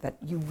interview that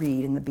you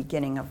read in the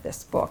beginning of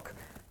this book.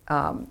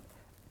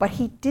 But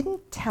he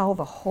didn't tell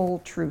the whole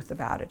truth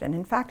about it. And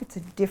in fact, it's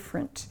a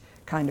different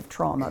kind of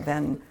trauma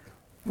than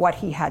what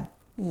he had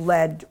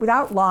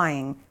without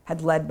lying,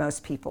 had led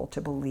most people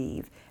to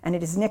believe. And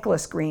it is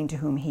Nicholas Green to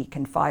whom he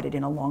confided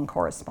in a long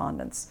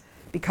correspondence,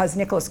 because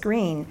Nicholas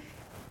Green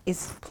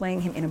is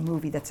playing him in a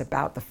movie that's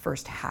about the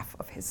first half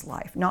of his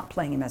life. Not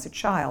playing him as a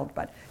child,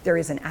 but there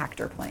is an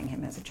actor playing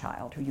him as a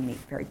child who you meet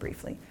very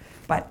briefly.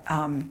 But,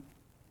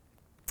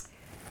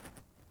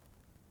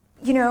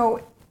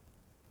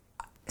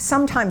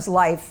 sometimes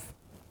life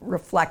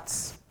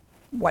reflects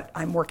what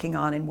I'm working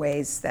on in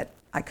ways that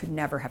I could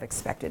never have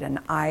expected. And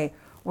I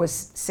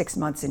was 6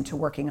 months into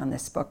working on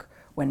this book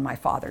when my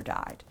father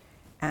died.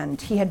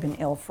 And he had been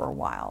ill for a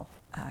while.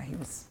 He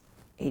was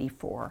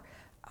 84.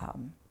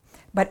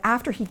 But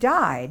after he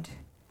died,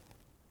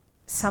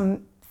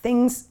 some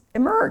things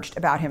emerged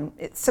about him,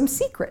 some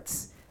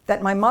secrets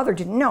that my mother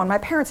didn't know. And my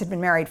parents had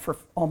been married for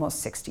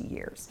almost 60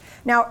 years.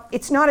 Now,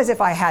 it's not as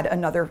if I had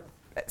a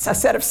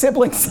set of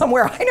siblings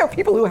somewhere. I know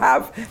people who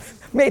have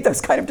made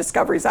those kind of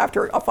discoveries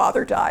after a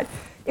father died.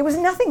 It was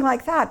nothing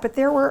like that, but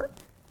there were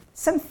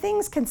some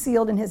things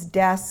concealed in his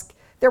desk.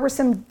 There were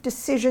some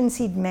decisions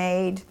he'd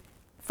made,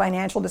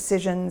 financial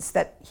decisions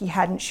that he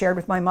hadn't shared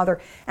with my mother.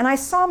 And I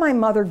saw my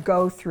mother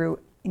go through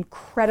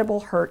incredible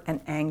hurt and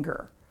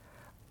anger.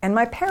 And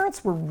my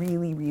parents were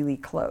really, really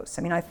close.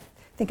 I mean, I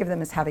think of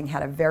them as having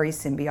had a very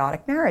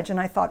symbiotic marriage. And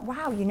I thought,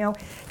 wow,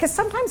 because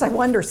sometimes I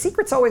wonder,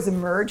 secrets always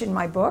emerge in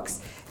my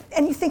books.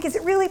 And you think, is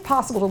it really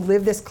possible to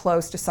live this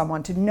close to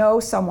someone, to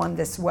know someone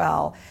this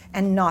well,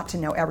 and not to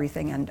know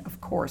everything? And of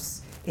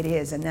course it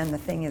is. And then the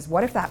thing is,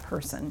 what if that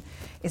person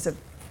is a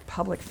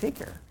public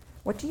figure?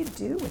 What do you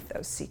do with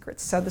those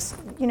secrets? So this,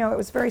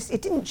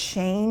 it didn't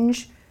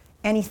change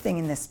anything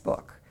in this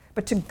book.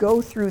 But to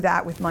go through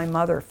that with my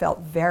mother felt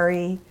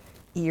very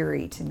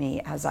eerie to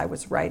me as I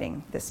was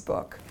writing this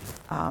book.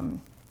 Let me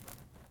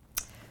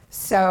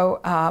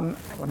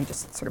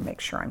just sort of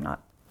make sure I'm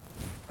not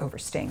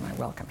overstaying my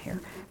welcome here.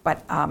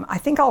 But I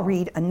think I'll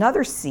read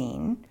another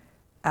scene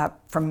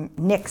from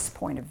Nick's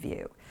point of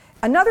view.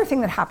 Another thing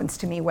that happens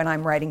to me when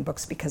I'm writing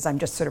books, because I'm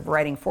just sort of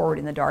writing forward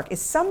in the dark,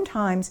 is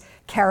sometimes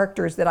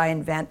characters that I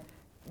invent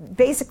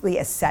basically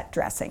as set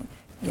dressing.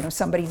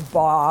 Somebody's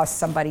boss,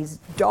 somebody's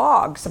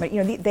dog,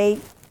 they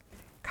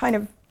kind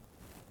of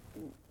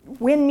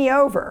win me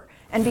over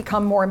and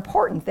become more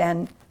important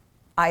than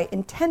I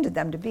intended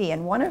them to be.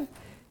 And one of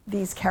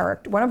those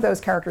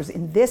characters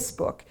in this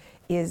book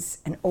is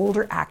an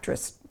older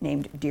actress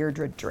named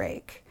Deirdre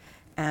Drake.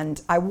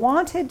 And I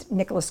wanted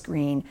Nicholas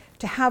Green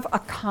to have a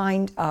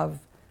kind of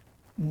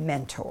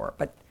mentor.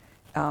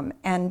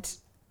 And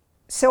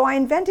so I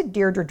invented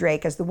Deirdre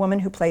Drake as the woman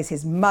who plays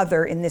his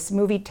mother in this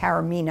movie,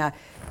 Taormina,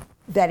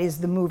 that is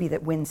the movie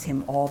that wins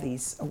him all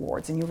these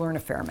awards. And you learn a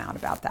fair amount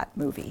about that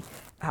movie.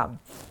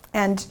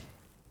 And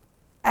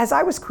as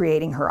I was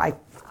creating her, I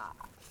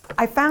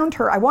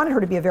wanted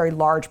her to be a very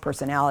large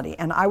personality.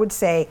 And I would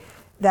say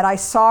that I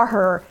saw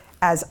her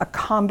as a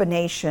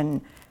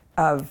combination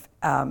of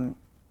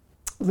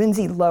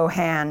Lindsay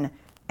Lohan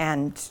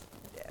and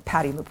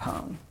Patti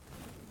LuPone.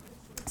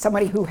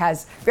 Somebody who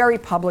has very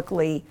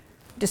publicly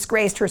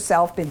disgraced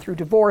herself, been through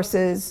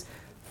divorces,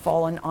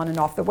 fallen on and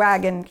off the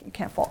wagon. You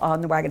can't fall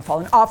on the wagon,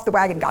 fallen off the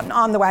wagon, gotten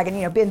on the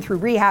wagon, been through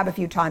rehab a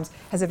few times,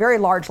 has a very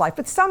large life,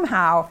 but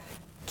somehow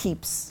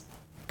keeps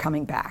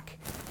coming back.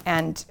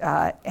 And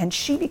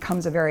she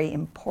becomes a very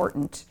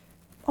important,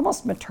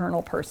 almost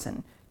maternal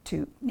person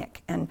to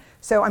Nick. And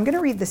so I'm going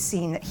to read the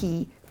scene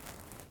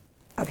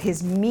of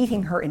his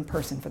meeting her in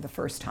person for the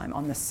first time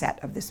on the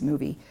set of this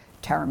movie,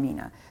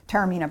 Taormina.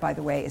 Taormina, by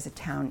the way, is a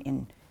town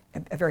in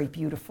a very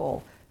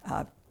beautiful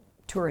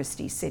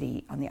touristy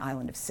city on the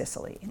island of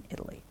Sicily in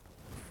Italy.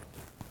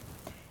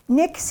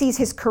 Nick sees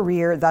his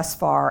career thus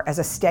far as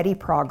a steady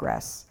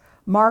progress,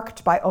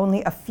 marked by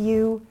only a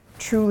few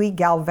truly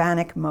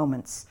galvanic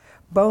moments,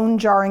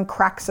 bone-jarring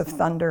cracks of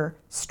thunder,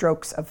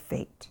 strokes of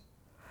fate.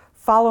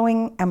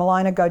 Following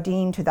Emelina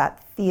Gaudin to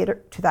that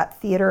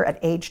theater at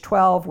age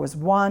 12 was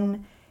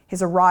one.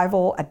 His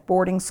arrival at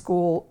boarding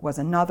school was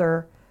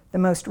another. The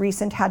most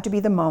recent had to be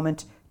the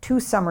moment 2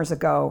 summers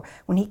ago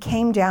when he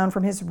came down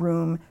from his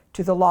room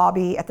to the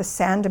lobby at the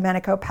San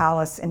Domenico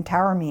Palace in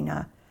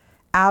Taormina,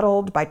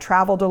 addled by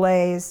travel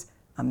delays,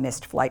 a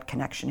missed flight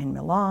connection in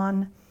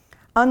Milan,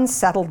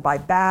 unsettled by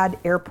bad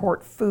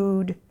airport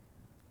food,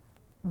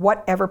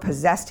 whatever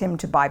possessed him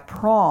to buy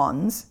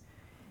prawns,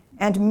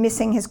 and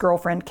missing his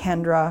girlfriend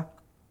Kendra,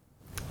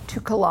 to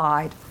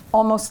collide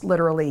almost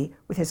literally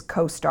with his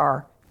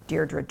co-star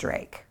Deirdre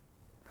Drake.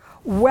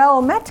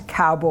 "Well met,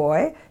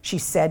 cowboy," she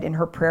said in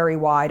her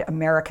prairie-wide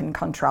American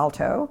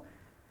contralto.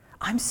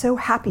 "I'm so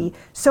happy,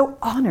 so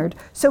honored,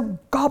 so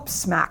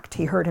gobsmacked,"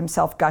 he heard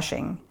himself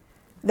gushing.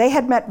 They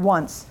had met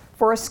once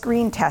for a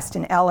screen test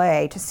in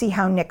LA to see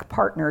how Nick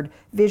partnered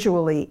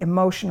visually,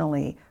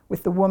 emotionally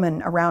with the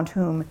woman around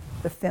whom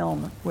the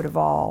film would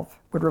revolve.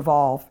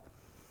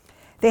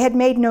 They had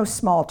made no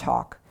small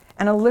talk,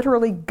 and a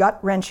literally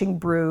gut-wrenching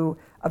brew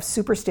of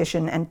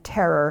superstition and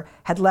terror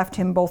had left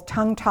him both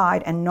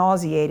tongue-tied and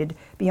nauseated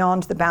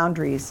beyond the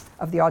boundaries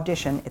of the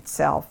audition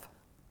itself.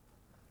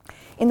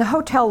 In the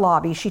hotel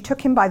lobby, she took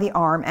him by the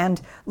arm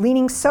and,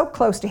 leaning so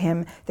close to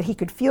him that he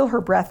could feel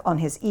her breath on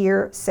his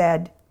ear,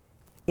 said,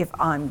 "If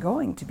I'm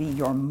going to be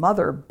your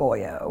mother,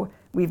 boyo,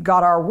 we've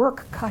got our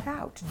work cut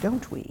out,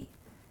 don't we?"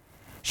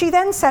 She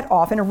then set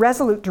off in a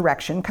resolute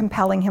direction,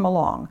 compelling him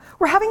along.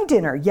 "We're having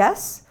dinner,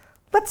 yes?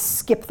 Let's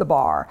skip the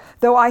bar,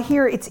 though I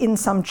hear it's in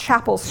some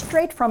chapel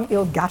straight from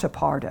Il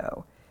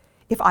Gattopardo.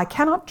 If I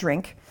cannot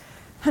drink,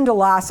 and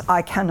alas,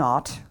 I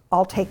cannot,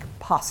 I'll take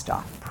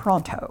pasta,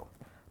 pronto.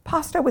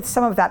 Pasta with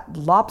some of that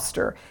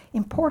lobster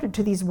imported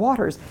to these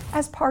waters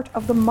as part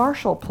of the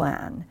Marshall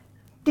Plan.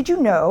 Did you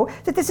know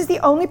that this is the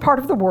only part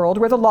of the world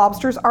where the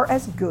lobsters are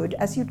as good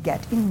as you'd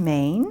get in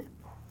Maine?"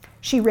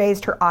 She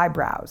raised her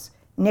eyebrows.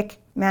 Nick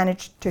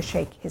managed to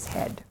shake his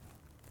head.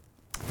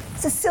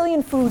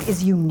 "Sicilian food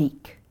is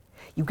unique.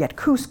 You get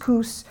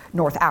couscous,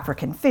 North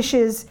African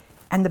fishes,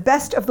 and the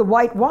best of the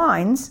white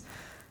wines,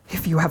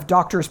 if you have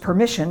doctor's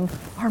permission,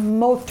 are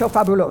molto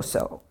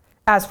fabuloso.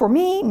 As for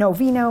me, no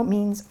vino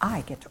means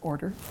I get to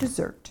order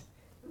dessert.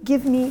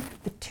 Give me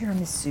the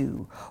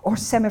tiramisu or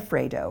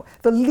semifreddo,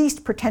 the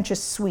least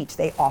pretentious sweet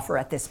they offer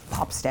at this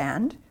pop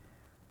stand."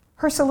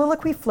 Her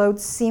soliloquy flowed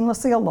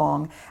seamlessly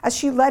along as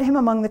she led him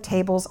among the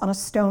tables on a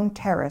stone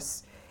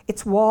terrace,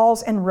 its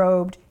walls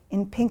enrobed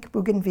in pink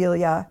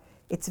bougainvillea,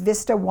 its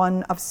vista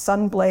one of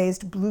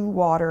sun-blazed blue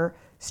water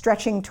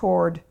stretching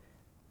toward,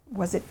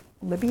 was it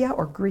Libya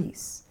or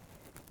Greece?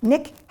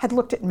 Nick had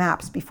looked at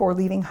maps before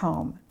leaving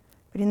home,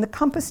 but in the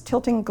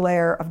compass-tilting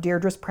glare of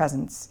Deirdre's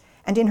presence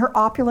and in her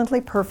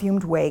opulently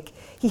perfumed wake,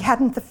 he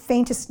hadn't the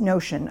faintest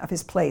notion of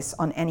his place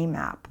on any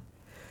map.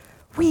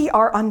 "We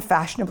are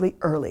unfashionably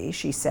early,"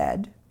 she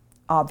said,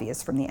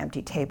 obvious from the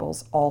empty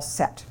tables, all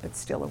set but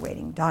still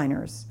awaiting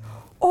diners.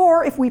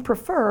 "Or, if we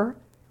prefer,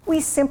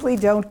 we simply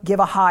don't give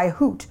a high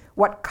hoot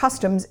what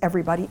customs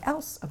everybody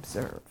else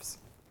observes."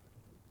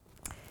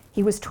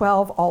 He was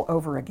 12 all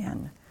over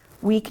again,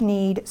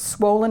 weak-kneed,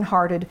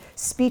 swollen-hearted,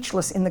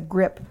 speechless in the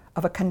grip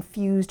of a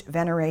confused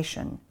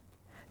veneration.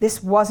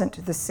 This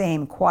wasn't the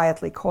same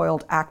quietly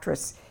coiled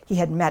actress he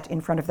had met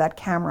in front of that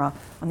camera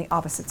on the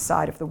opposite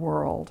side of the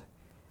world.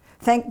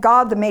 Thank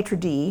God the maitre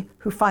d',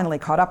 who finally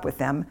caught up with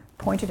them,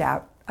 pointed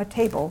out a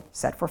table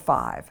set for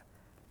 5.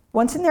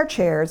 Once in their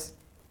chairs,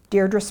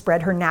 Deirdre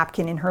spread her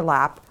napkin in her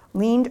lap,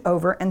 leaned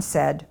over and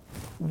said,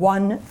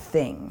 "One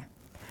thing.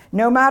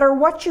 No matter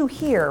what you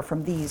hear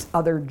from these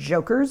other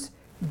jokers,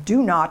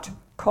 do not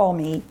call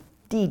me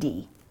Dee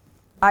Dee.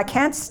 I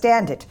can't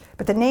stand it,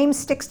 but the name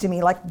sticks to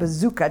me like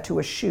bazooka to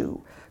a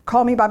shoe.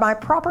 Call me by my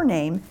proper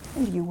name,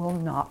 and you will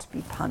not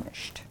be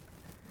punished."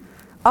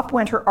 Up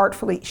went her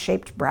artfully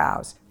shaped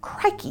brows.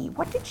 Crikey,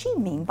 what did she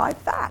mean by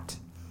that?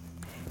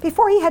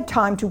 Before he had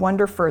time to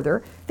wonder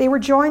further, they were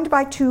joined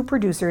by 2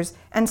 producers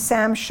and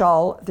Sam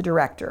Shull, the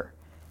director.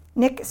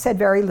 Nick said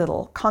very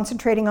little,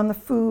 concentrating on the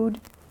food,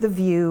 the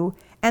view,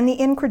 and the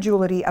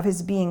incredulity of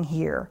his being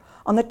here,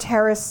 on the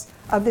terrace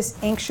of this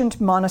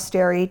ancient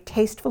monastery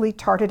tastefully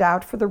tarted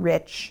out for the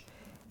rich,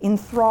 in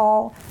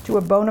thrall to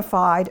a bona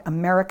fide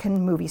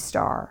American movie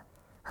star,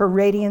 her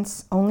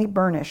radiance only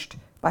burnished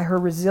by her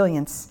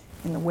resilience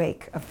in the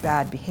wake of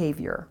bad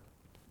behavior.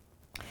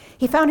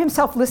 He found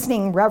himself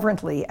listening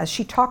reverently as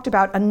she talked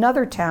about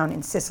another town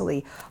in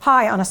Sicily,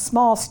 high on a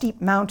small,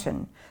 steep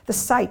mountain, the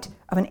site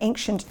of an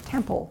ancient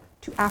temple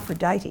to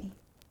Aphrodite.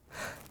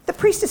 The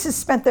priestesses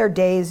spent their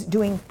days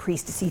doing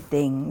priestessy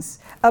things,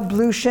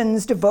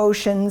 ablutions,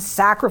 devotions,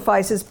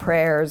 sacrifices,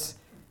 prayers.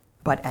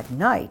 But at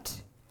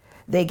night,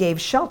 they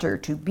gave shelter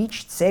to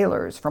beached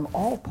sailors from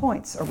all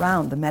points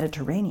around the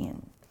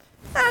Mediterranean.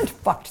 And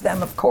fucked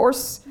them, of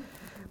course,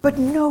 but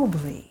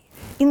nobly,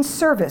 in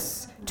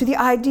service to the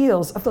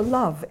ideals of the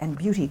love and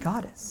beauty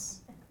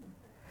goddess.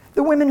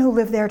 The women who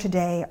live there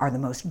today are the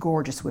most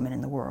gorgeous women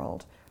in the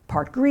world.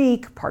 Part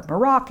Greek, part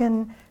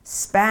Moroccan,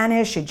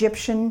 Spanish,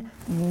 Egyptian,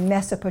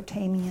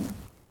 Mesopotamian.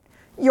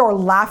 You're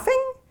laughing?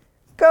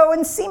 Go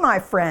and see my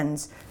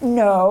friends.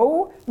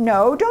 No,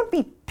 don't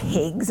be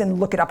pigs and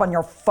look it up on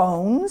your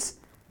phones.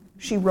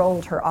 She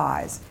rolled her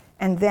eyes.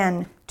 And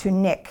then to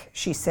Nick,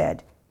 she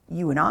said,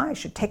 "You and I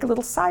should take a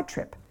little side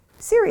trip.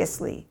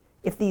 Seriously,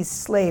 if these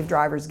slave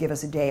drivers give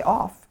us a day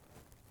off."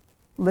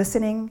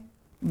 Listening,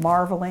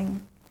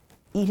 marveling,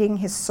 eating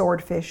his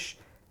swordfish,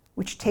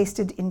 which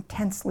tasted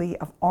intensely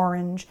of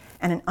orange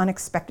and an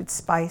unexpected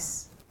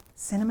spice,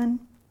 cinnamon.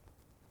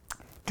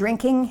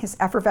 Drinking his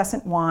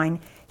effervescent wine,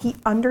 he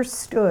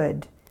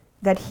understood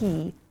that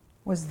he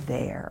was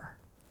there,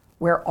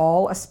 where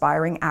all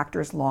aspiring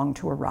actors long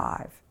to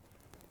arrive.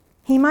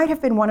 He might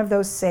have been one of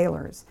those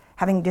sailors,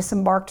 having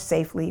disembarked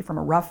safely from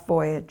a rough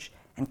voyage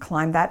and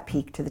climbed that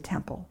peak to the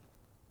temple.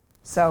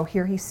 So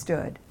here he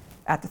stood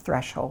at the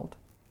threshold.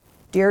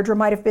 Deirdre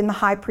might have been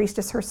the high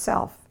priestess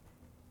herself.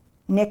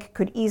 Nick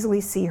could easily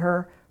see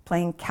her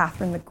playing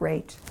Catherine the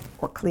Great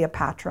or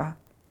Cleopatra.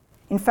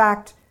 In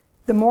fact,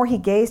 the more he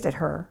gazed at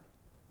her,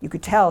 you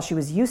could tell she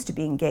was used to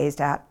being gazed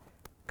at,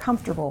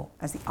 comfortable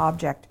as the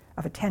object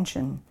of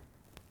attention,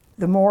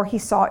 the more he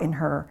saw in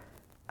her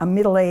a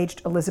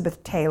middle-aged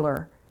Elizabeth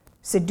Taylor,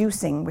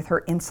 seducing with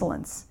her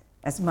insolence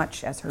as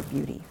much as her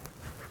beauty.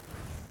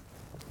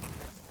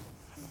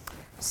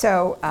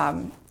 So,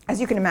 as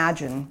you can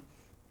imagine,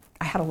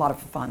 I had a lot of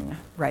fun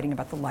writing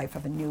about the life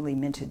of a newly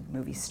minted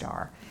movie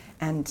star.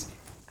 And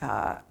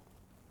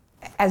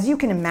as you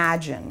can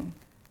imagine,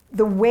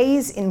 the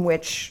ways in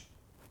which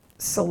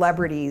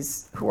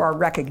celebrities who are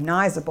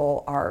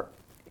recognizable are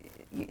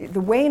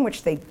the ways in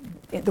which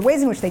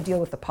they deal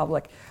with the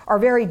public are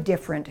very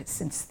different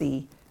since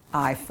the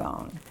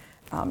iPhone,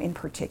 in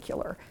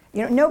particular.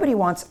 Nobody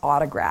wants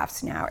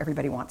autographs now.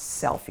 Everybody wants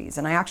selfies.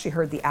 And I actually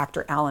heard the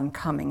actor Alan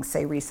Cumming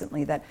say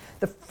recently that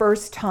the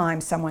first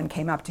time someone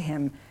came up to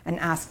him and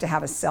asked to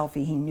have a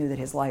selfie, he knew that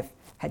his life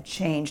had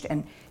changed.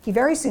 And he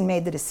very soon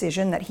made the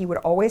decision that he would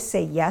always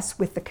say yes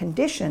with the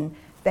condition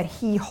that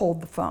he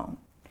hold the phone.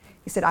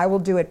 He said, I will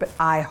do it, but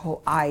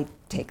I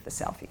take the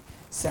selfie.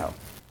 So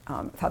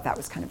I thought that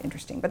was kind of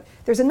interesting. But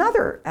there's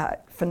another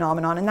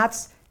phenomenon, and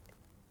that's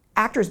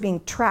actors being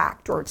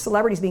tracked or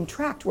celebrities being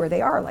tracked where they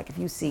are. Like if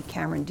you see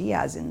Cameron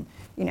Diaz in,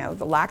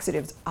 the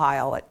laxatives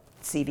aisle at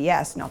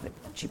CVS, not that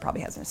she probably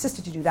has an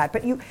assistant to do that,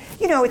 but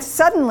it's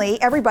suddenly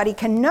everybody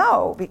can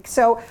know.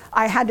 So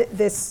I had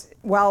this,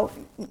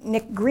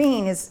 Nick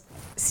Green is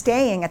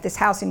staying at this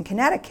house in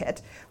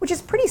Connecticut, which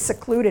is pretty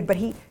secluded, but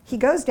he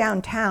goes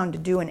downtown to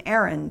do an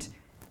errand.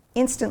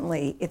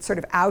 Instantly, it's sort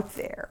of out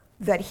there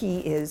that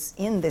he is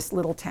in this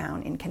little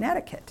town in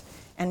Connecticut.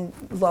 And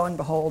lo and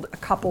behold, a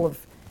couple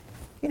of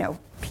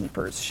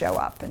peepers show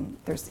up, and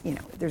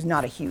there's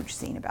not a huge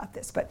scene about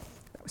this, but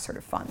it was sort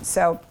of fun.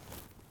 So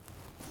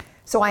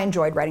I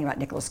enjoyed writing about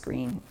Nicholas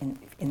Green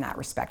in that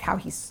respect, how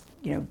he's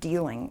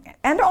dealing,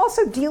 and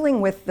also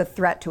dealing with the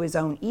threat to his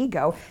own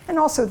ego, and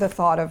also the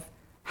thought of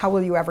how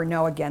will you ever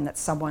know again that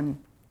someone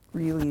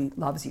really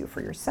loves you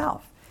for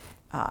yourself.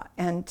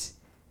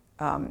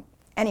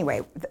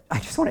 Anyway, I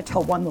just want to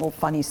tell one little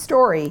funny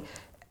story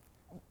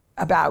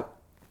about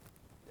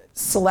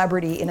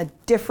celebrity in a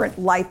different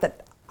light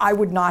that I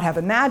would not have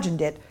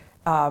imagined it.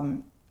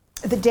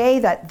 The day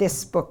that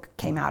this book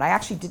came out, I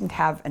actually didn't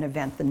have an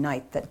event the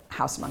night that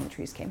House Among the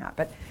Trees came out,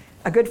 but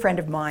a good friend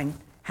of mine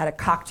had a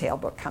cocktail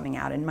book coming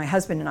out, and my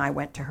husband and I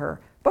went to her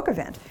book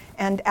event.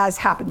 And as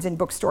happens in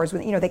bookstores,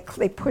 when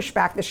they push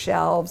back the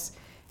shelves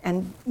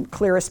and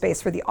clear a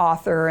space for the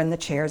author and the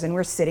chairs, and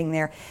we're sitting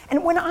there.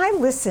 And when I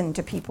listen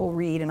to people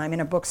read, and I'm in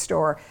a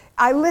bookstore,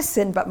 I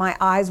listen, but my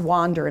eyes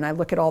wander, and I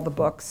look at all the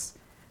books.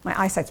 My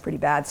eyesight's pretty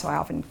bad, so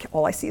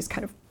all I see is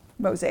kind of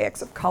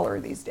mosaics of color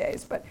these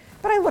days. But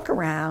I look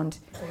around,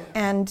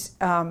 and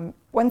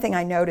one thing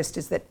I noticed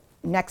is that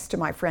next to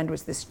my friend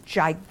was this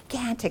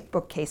gigantic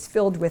bookcase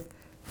filled with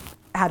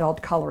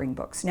adult coloring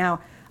books. Now,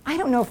 I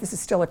don't know if this is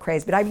still a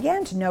craze, but I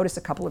began to notice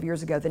a couple of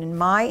years ago that in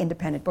my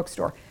independent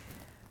bookstore,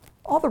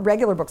 all the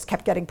regular books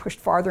kept getting pushed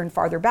farther and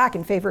farther back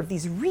in favor of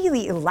these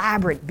really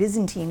elaborate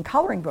Byzantine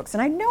coloring books.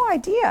 And I had no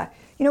idea,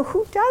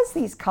 who does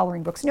these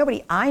coloring books?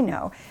 Nobody I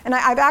know. And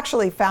I've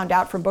actually found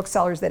out from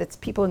booksellers that it's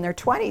people in their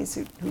 20s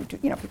who do,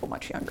 people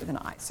much younger than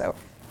I. So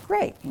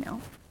great,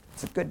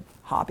 it's a good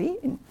hobby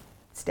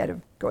instead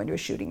of going to a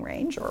shooting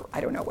range, or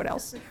I don't know what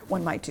else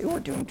one might do, or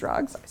doing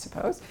drugs, I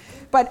suppose.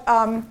 But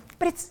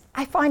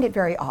I find it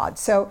very odd.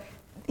 So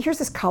here's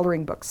this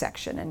coloring book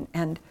section,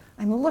 and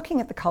I'm looking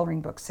at the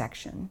coloring book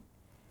section,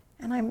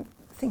 and I'm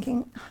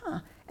thinking,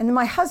 And then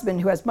my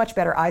husband, who has much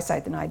better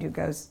eyesight than I do,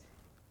 goes,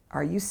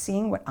 "Are you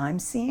seeing what I'm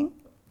seeing?"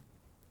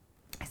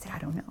 I said, "I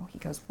don't know." He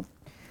goes, "Well."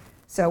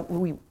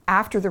 So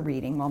after the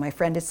reading, while my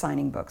friend is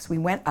signing books, we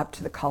went up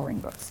to the coloring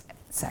books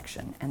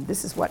section, and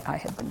this is what I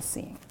had been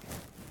seeing.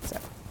 So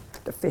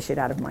to fish it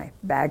out of my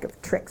bag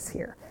of tricks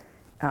here.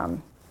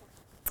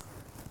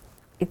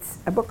 It's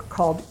a book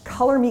called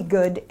Color Me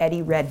Good,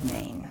 Eddie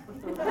Redmayne.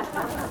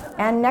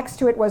 And next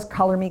to it was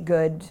Color Me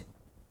Good,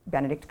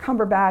 Benedict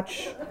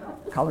Cumberbatch,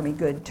 Color Me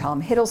Good,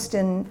 Tom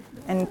Hiddleston,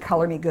 and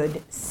Color Me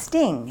Good,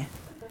 Sting.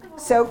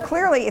 So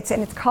clearly its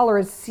color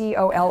is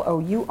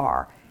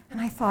COLOUR.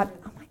 And I thought,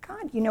 oh my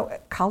God,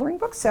 coloring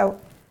books? So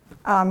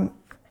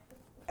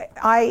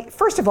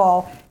first of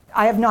all,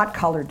 I have not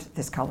colored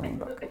this coloring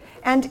book.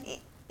 And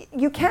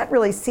you can't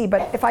really see,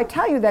 but if I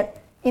tell you that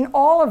in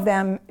all of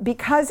them,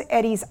 because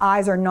Eddie's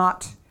eyes are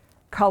not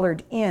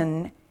colored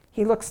in,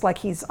 he looks like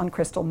he's on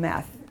crystal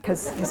meth,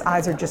 because his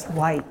eyes are just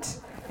white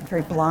and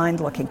very blind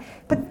looking.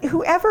 But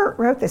whoever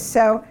wrote this,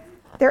 so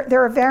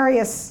there are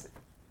various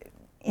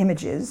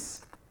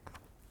images.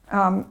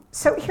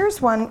 So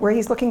here's one where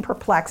he's looking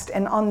perplexed,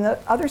 and on the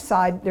other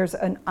side there's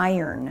an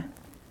iron.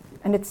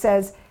 And it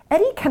says,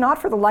 "Eddie cannot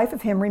for the life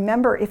of him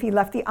remember if he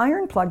left the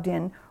iron plugged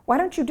in. Why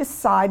don't you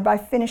decide by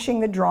finishing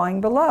the drawing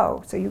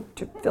below?" So you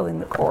to fill in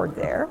the cord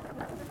there.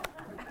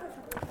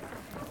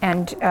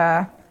 And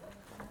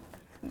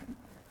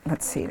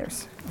let's see,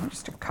 there's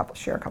just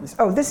share a couple.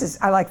 Oh,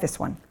 I like this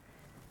one.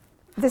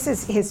 This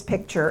is his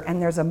picture, and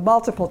there's a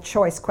multiple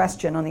choice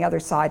question on the other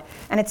side.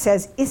 And it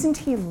says, "Isn't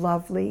he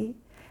lovely?"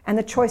 And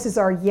the choices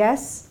are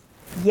yes,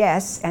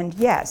 yes, and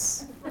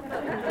yes.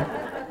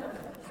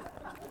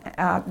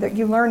 That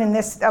you learn in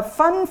this. A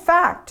fun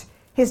fact,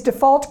 his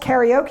default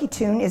karaoke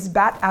tune is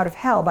Bat Out of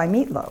Hell by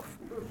Meatloaf.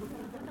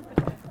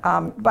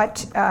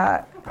 But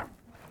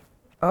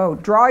Oh,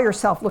 draw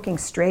yourself looking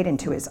straight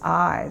into his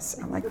eyes.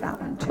 I like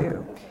that one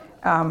too.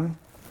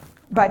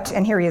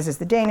 And here he is as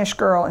the Danish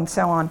girl and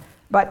so on.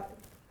 But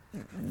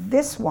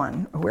this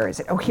one, where is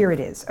it? Oh, here it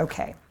is.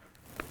 Okay.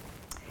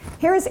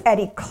 Here is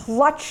Eddie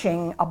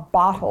clutching a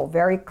bottle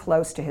very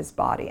close to his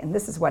body, and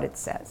this is what it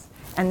says.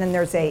 And then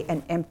there's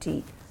an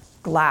empty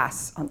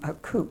glass, a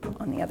coupe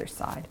on the other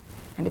side.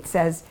 And it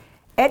says,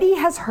 Eddie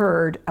has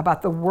heard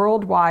about the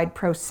worldwide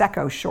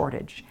Prosecco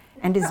shortage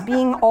and is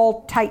being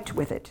all tight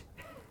with it.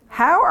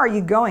 How are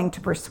you going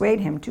to persuade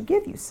him to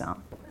give you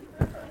some?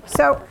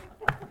 So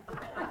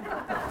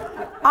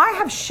I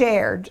have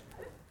shared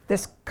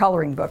this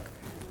coloring book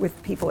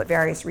with people at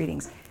various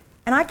readings,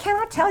 and I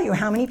cannot tell you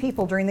how many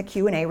people during the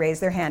Q&A raise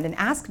their hand and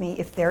ask me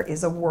if there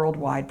is a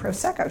worldwide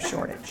Prosecco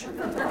shortage.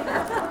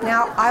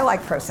 Now, I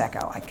like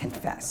Prosecco, I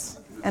confess.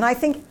 And I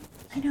think,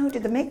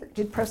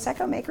 did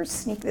Prosecco makers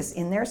sneak this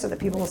in there so that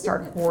people will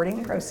start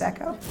hoarding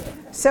Prosecco?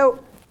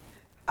 So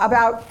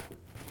about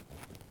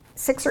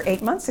 6 or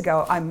 8 months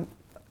ago, I'm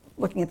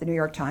looking at the New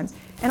York Times,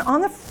 and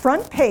on the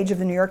front page of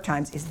the New York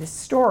Times is this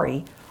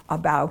story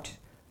about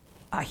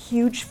a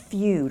huge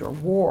feud or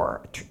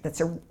war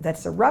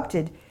that's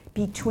erupted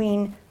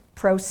between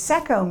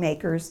Prosecco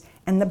makers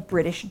and the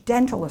British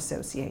Dental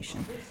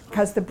Association.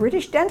 Because the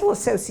British Dental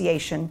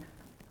Association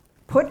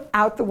put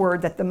out the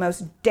word that the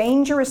most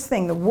dangerous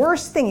thing, the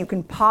worst thing you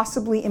can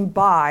possibly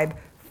imbibe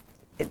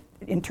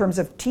in terms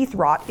of teeth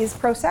rot is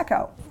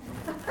Prosecco.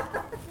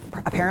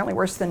 Apparently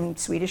worse than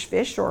Swedish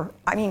fish or,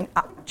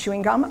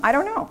 chewing gum, I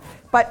don't know.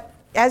 But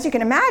as you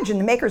can imagine,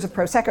 the makers of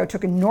Prosecco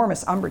took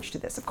enormous umbrage to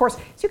this. Of course,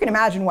 as you can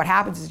imagine, what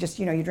happens is just,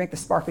 you drink the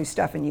sparkly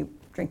stuff and you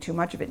drink too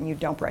much of it and you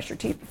don't brush your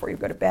teeth before you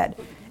go to bed.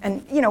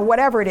 And,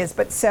 whatever it is.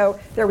 But so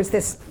there was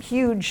this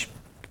huge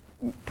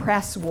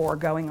press war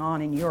going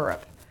on in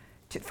Europe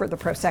for the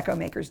Prosecco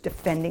makers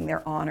defending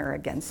their honor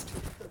against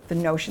the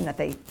notion that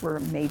they were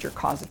a major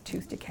cause of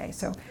tooth decay.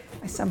 So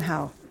I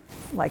somehow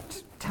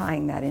liked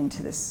tying that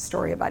into this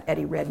story about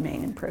Eddie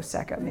Redmayne and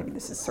Prosecco. Maybe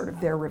this is sort of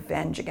their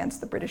revenge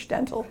against the British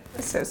Dental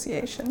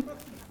Association.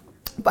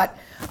 But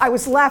I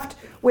was left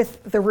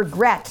with the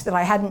regret that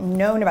I hadn't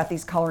known about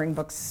these coloring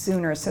books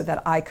sooner so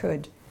that I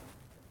could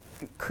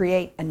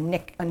create a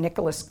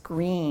Nicholas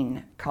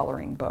Green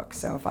coloring book.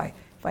 So if I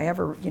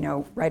ever,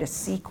 write a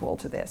sequel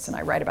to this and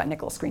I write about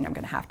Nicholas Green, I'm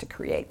going to have to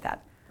create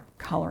that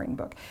coloring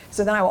book.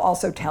 So then I will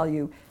also tell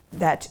you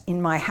that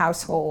in my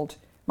household,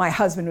 my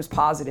husband was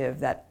positive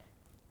that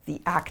the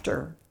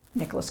actor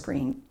Nicholas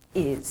Green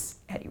is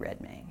Eddie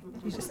Redmayne.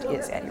 He just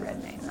is Eddie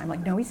Redmayne. And I'm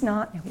like, no, he's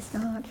not. No, he's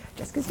not.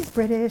 Just because he's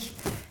British,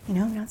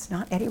 no, it's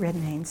not Eddie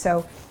Redmayne.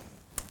 So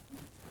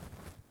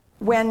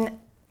when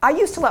I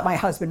used to let my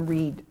husband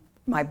read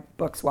my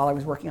books while I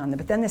was working on them,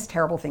 but then this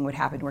terrible thing would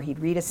happen where he'd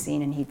read a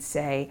scene and he'd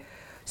say,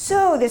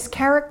 so this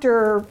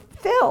character,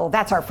 Phil,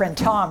 that's our friend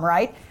Tom,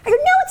 right? I go,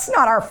 no, it's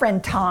not our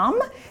friend Tom.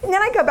 And then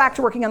I go back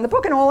to working on the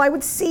book and all I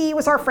would see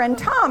was our friend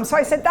Tom. So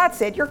I said,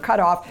 that's it, you're cut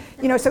off.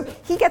 So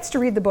he gets to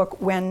read the book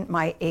when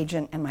my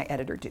agent and my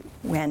editor do,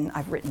 when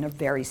I've written a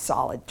very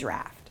solid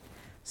draft.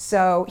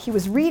 So he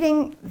was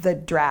reading the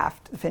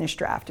finished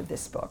draft of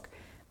this book.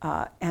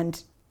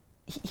 And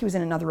he was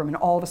in another room and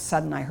all of a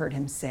sudden I heard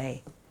him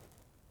say,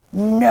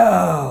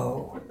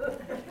 no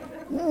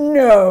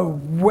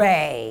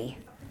way.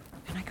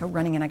 And I go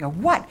running and I go,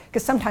 what?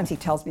 Because sometimes he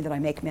tells me that I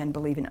make men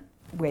believe in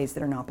ways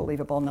that are not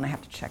believable, and then I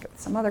have to check it with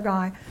some other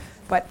guy.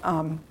 But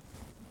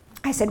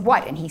I said,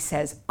 what? And he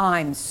says,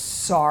 I'm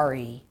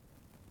sorry,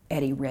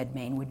 Eddie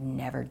Redmayne would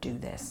never do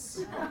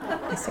this.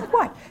 I said,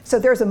 what? So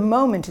there's a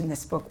moment in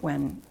this book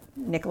when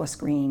Nicholas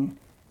Green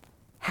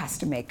has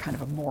to make kind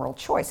of a moral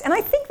choice. And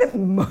I think that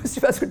most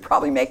of us would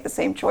probably make the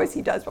same choice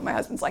he does, but my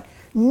husband's like,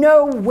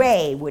 no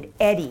way would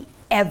Eddie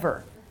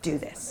ever do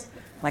this.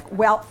 Like,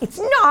 well, it's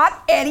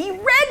not Eddie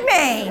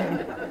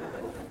Redmayne.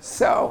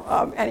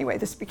 So anyway,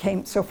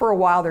 so for a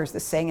while there's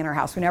this saying in our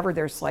house, whenever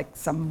there's like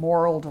some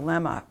moral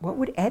dilemma, what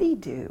would Eddie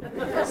do?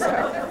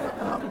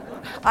 So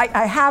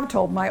I have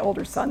told my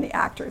older son, the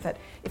actor, that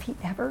if he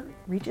ever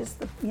reaches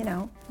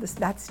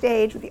that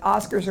stage with the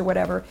Oscars or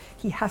whatever,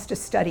 he has to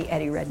study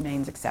Eddie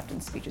Redmayne's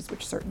acceptance speeches,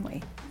 which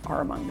certainly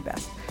are among the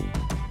best.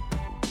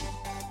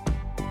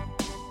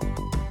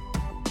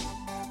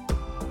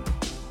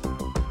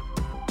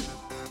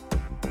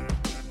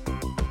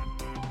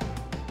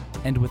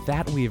 And with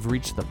that, we have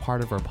reached the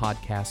part of our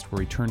podcast where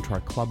we turn to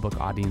our Club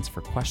Book audience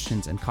for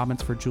questions and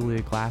comments for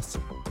Julia Glass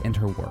and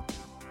her work.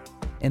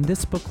 In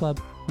this book club,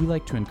 we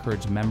like to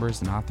encourage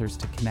members and authors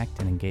to connect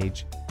and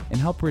engage and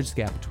help bridge the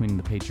gap between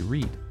the page you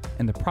read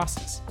and the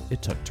process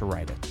it took to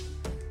write it.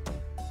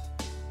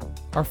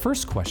 Our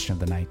first question of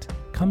the night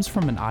comes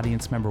from an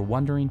audience member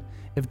wondering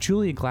if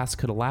Julia Glass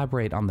could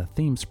elaborate on the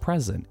themes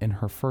present in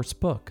her first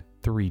book,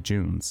 3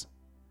 Junes.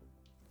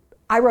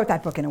 I wrote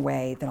that book in a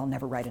way that I'll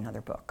never write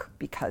another book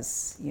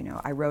because,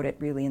 I wrote it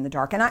really in the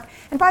dark. And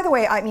by the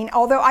way,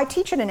 although I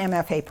teach at an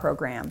MFA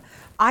program,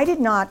 I did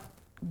not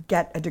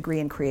get a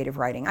degree in creative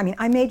writing.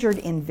 I majored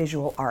in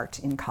visual art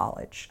in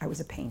college. I was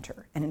a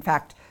painter. And in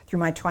fact, through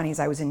my 20s,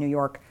 I was in New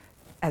York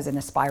as an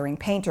aspiring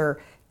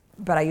painter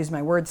but I used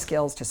my word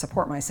skills to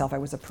support myself. I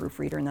was a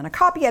proofreader and then a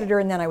copy editor,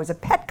 and then I was a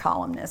pet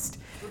columnist.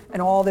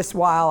 And all this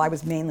while I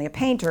was mainly a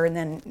painter,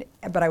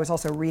 but I was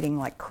also reading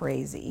like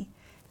crazy,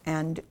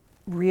 and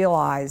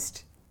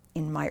realized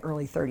in my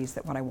early 30s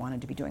that what I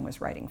wanted to be doing was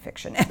writing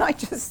fiction, and I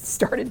just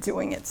started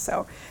doing it.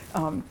 So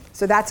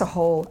that's a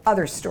whole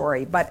other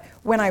story. But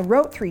when I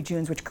wrote 3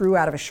 Junes, which grew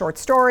out of a short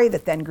story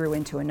that then grew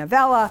into a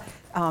novella,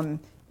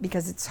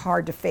 because it's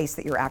hard to face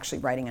that you're actually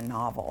writing a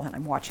novel, and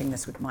I'm watching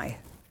this with my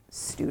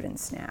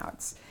students now.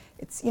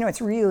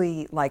 It's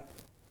really like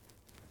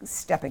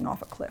stepping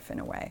off a cliff in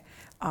a way.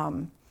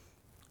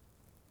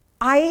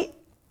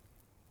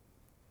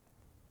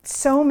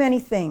 So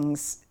many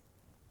things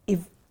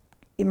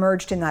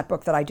emerged in that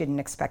book that I didn't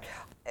expect.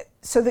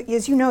 So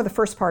as you know, the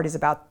first part is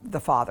about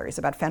the father, is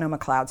about Fenno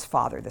MacLeod's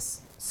father,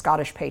 this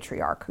Scottish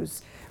patriarch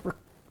who's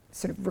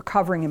sort of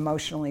recovering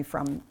emotionally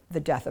from the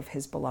death of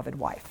his beloved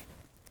wife.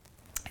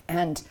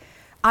 And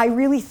I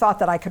really thought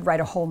that I could write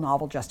a whole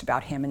novel just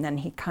about him, and then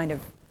he kind of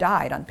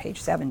died on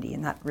page 70,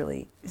 and that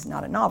really is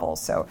not a novel.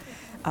 So,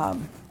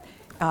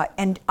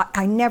 and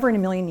I never in a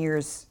million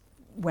years,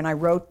 when I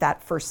wrote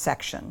that first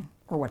section,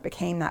 or what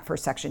became that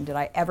first section, did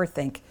I ever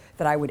think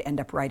that I would end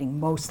up writing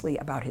mostly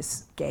about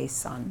his gay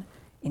son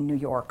in New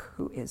York,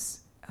 who is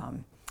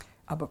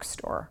a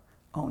bookstore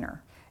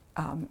owner.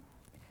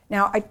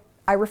 Now,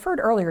 I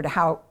referred earlier to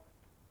how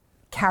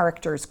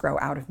characters grow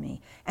out of me.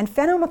 And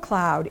Fenno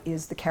MacLeod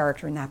is the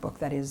character in that book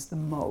that is the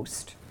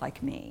most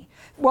like me.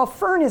 Well,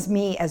 Fern is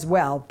me as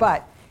well,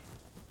 but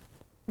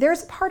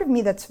there's a part of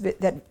me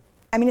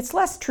it's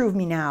less true of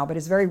me now, but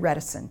is very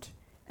reticent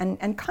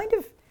and kind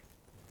of,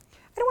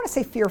 I don't want to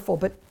say fearful,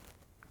 but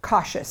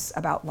cautious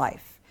about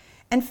life.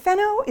 And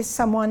Fenno is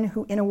someone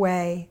who, in a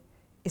way,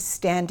 is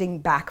standing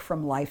back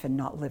from life and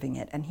not living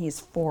it. And he is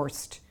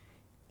forced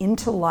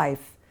into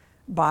life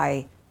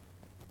by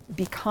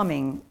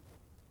becoming,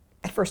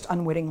 at first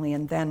unwittingly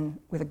and then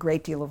with a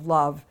great deal of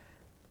love,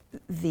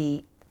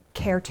 the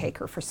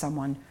caretaker for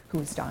someone who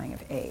is dying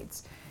of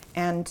AIDS.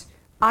 And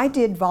I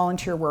did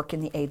volunteer work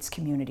in the AIDS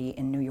community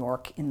in New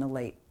York in the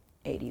late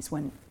 80s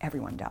when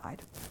everyone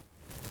died.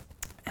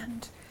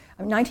 And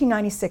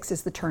 1996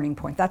 is the turning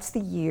point. That's the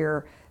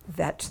year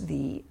that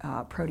the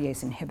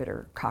protease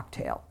inhibitor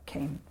cocktail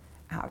came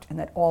out, and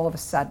that all of a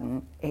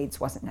sudden AIDS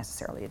wasn't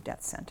necessarily a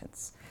death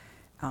sentence.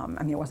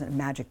 It wasn't a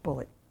magic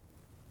bullet.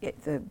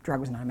 The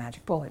drug was not a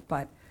magic bullet,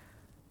 but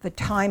the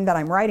time that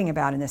I'm writing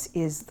about in this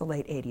is the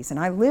late 80s. And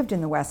I lived in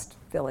the West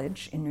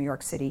Village in New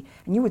York City,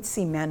 and you would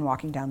see men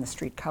walking down the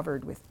street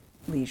covered with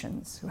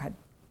lesions who had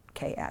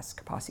KS,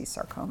 Kaposi's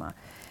sarcoma.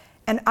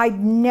 And I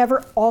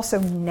never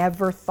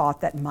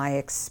thought that my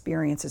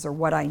experiences or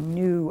what I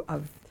knew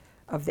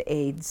of the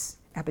AIDS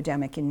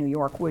epidemic in New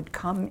York would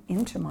come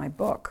into my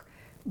book,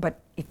 but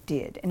it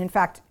did. And in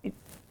fact, it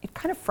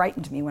kind of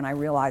frightened me when I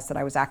realized that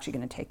I was actually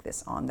going to take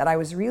this on, that I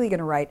was really going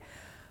to write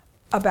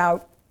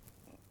about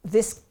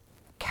this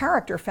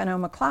character, Fenno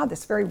MacLeod,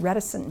 this very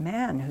reticent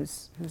man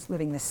who's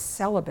living this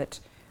celibate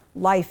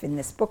life in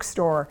this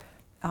bookstore,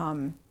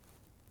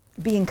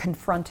 being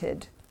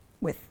confronted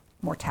with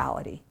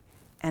mortality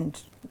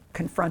and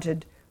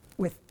confronted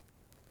with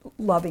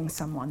loving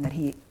someone that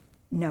he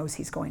knows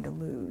he's going to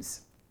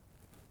lose.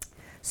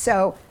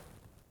 So,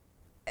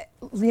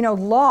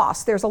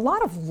 loss, there's a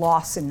lot of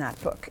loss in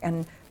that book,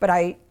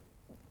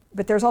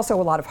 but there's also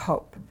a lot of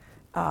hope.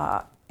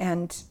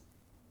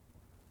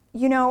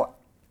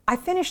 I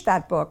finished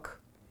that book,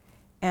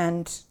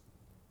 and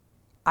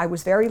I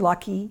was very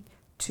lucky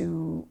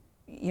to,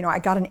 I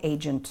got an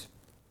agent.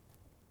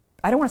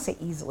 I don't want to say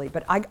easily,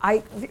 but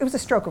it was a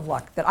stroke of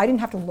luck that I didn't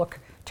have to look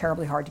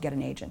terribly hard to get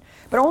an agent.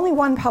 But only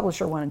one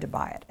publisher wanted to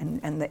buy it,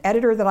 and the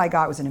editor that I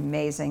got was an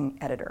amazing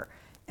editor,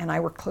 and I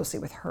worked closely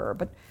with her.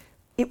 But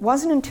it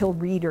wasn't until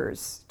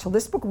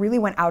this book really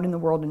went out in the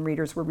world and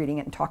readers were reading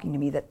it and talking to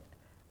me that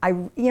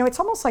it's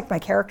almost like my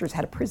characters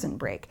had a prison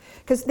break,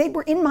 because they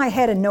were in my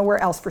head and nowhere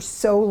else for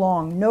so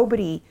long.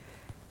 Nobody,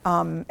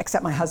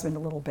 except my husband a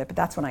little bit, but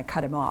that's when I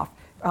cut him off,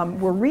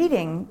 were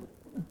reading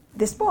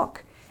this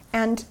book.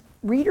 And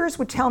readers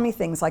would tell me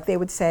things like, they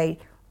would say,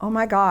 oh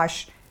my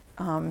gosh,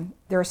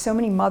 there are so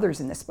many mothers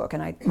in this book.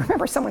 And I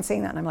remember someone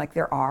saying that, and I'm like,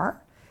 there are?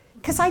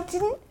 Because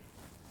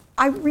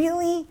I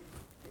really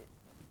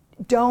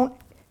don't,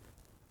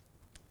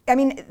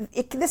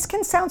 this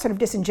can sound sort of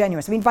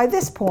disingenuous. By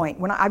this point,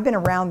 when I've been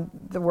around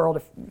the world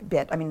a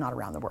bit, not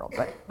around the world,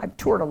 but I've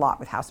toured a lot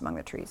with House Among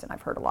the Trees, and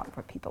I've heard a lot of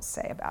what people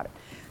say about it.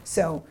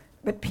 So,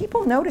 but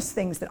people notice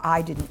things that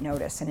I didn't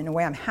notice, and in a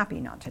way I'm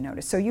happy not to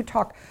notice. So you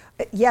talk,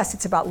 yes,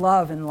 it's about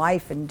love and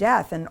life and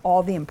death, and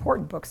all the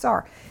important books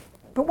are.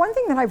 But one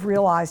thing that I've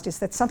realized is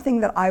that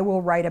something that I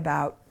will write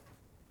about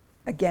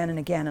again and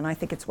again, and I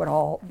think it's what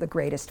all the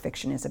greatest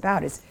fiction is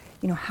about, is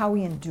how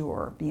we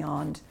endure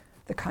beyond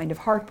the kind of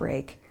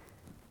heartbreak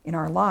in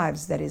our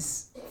lives that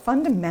is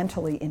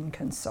fundamentally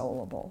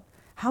inconsolable.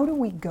 How do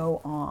we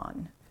go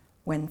on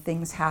when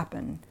things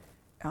happen,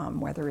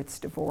 whether it's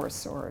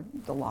divorce or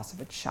the loss of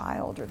a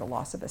child or the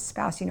loss of a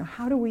spouse?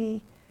 How do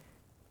we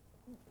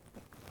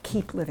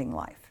keep living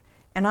life?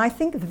 And I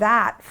think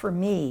that, for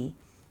me,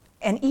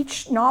 and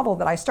each novel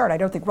that I start, I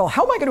don't think, well,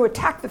 how am I going to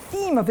attack the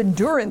theme of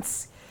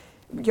endurance,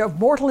 of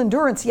mortal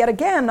endurance yet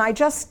again? I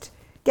just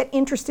get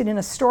interested in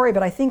a story,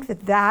 but I think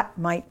that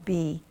might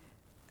be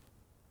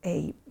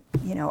a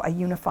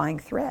unifying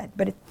thread.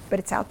 But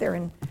it's out there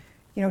in,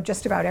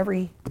 just about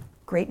every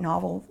great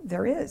novel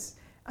there is.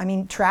 I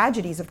mean,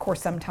 tragedies, of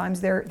course,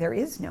 sometimes there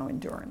is no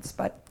endurance,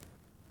 but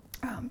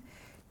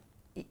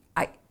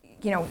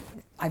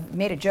I've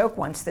made a joke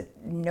once that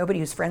nobody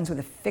who's friends with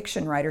a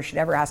fiction writer should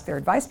ever ask their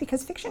advice,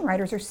 because fiction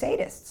writers are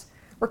sadists.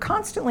 We're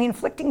constantly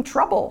inflicting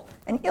trouble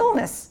and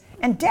illness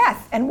and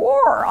death and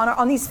war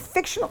on these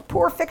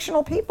poor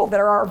fictional people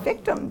that are our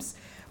victims.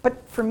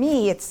 But for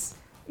me, it's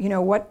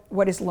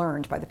what is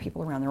learned by the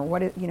people around there.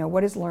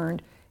 What is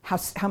learned?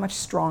 How much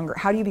stronger?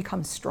 How do you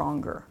become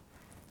stronger?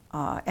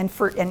 And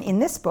in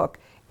this book,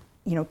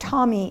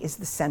 Tommy is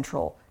the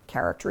central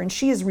character, and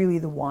she is really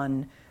the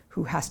one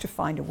who has to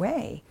find a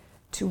way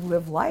to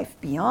live life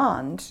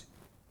beyond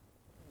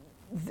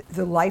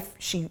the life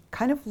she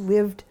kind of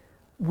lived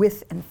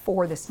with and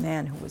for this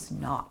man who was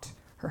not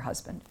her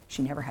husband.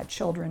 She never had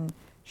children.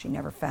 She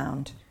never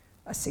found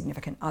a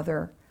significant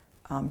other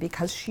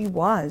because she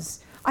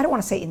was, I don't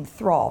want to say in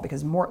thrall,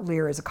 because Mort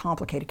Lear is a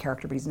complicated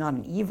character, but he's not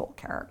an evil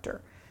character.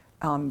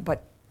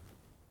 But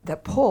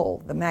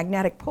the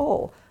magnetic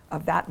pull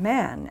of that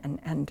man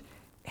and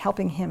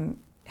helping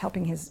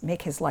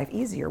make his life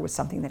easier was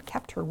something that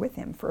kept her with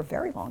him for a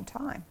very long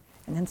time.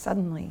 And then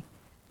suddenly,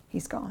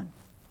 he's gone.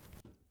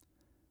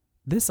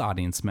 This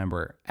audience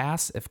member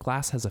asks if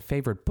Glass has a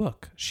favorite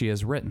book she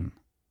has written.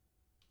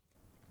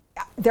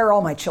 They're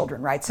all my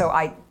children, right? So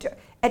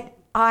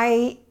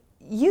I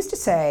used to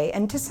say,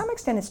 and to some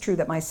extent it's true,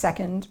 that my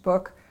second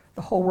book,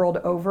 The Whole World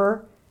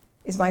Over,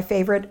 is my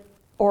favorite.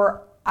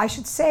 Or I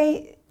should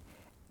say,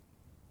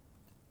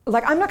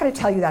 I'm not going to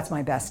tell you that's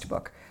my best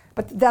book,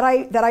 but that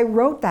I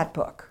wrote that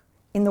book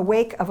in the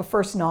wake of a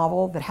first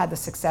novel that had the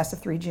success of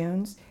Three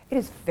Junes. It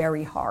is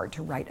very hard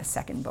to write a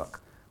second book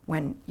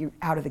when you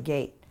out of the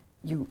gate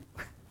you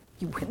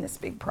win this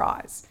big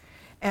prize,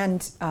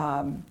 and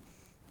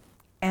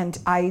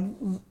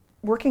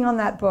working on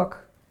that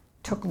book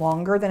took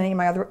longer than any of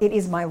my other. It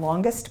is my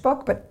longest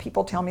book, but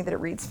people tell me that it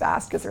reads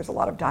fast because there's a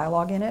lot of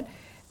dialogue in it,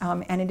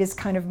 and it is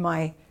kind of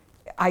my.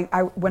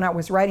 When I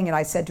was writing it,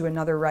 I said to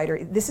another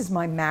writer, "This is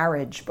my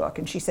marriage book,"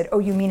 and she said, "Oh,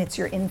 you mean it's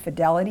your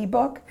infidelity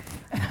book?"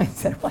 And I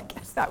said, "Well, I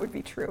guess that would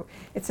be true.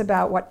 It's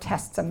about what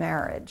tests a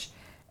marriage."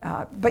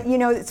 But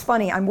it's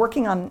funny. I'm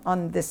working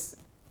on this.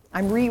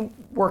 I'm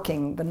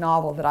reworking the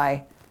novel that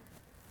I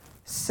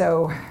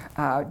so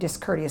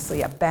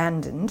discourteously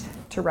abandoned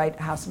to write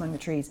House Among the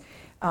Trees,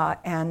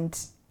 and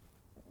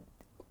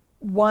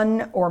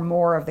one or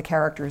more of the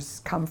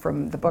characters come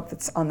from the book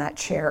that's on that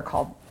chair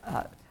called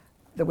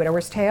The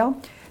Widower's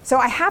Tale. So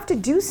I have to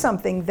do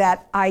something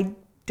that I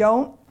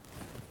don't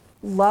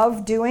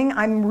love doing.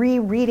 I'm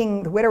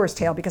rereading The Widower's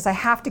Tale because I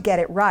have to get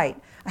it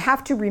right. I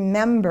have to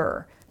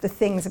remember the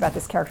things about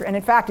this character. And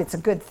in fact, it's a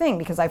good thing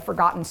because I've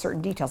forgotten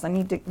certain details. I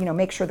need to,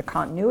 make sure the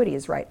continuity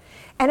is right.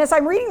 And as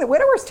I'm reading The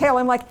Widower's Tale,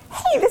 I'm like,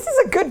 hey, this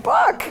is a good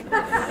book.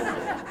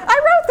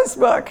 I wrote this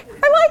book.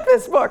 I like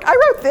this book. I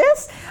wrote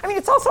this. I mean,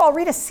 it's also, I'll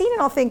read a scene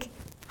and I'll think,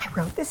 I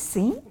wrote this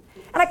scene?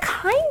 And I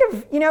kind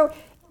of,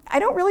 I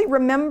don't really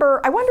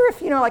remember. I wonder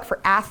if, like for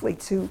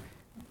athletes who,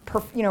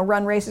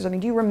 run races,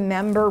 do you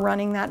remember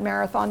running that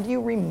marathon? Do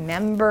you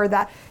remember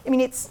that? I mean,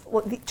 it's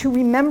to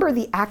remember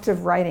the act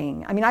of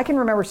writing. I mean, I can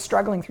remember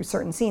struggling through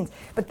certain scenes,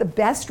 but the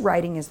best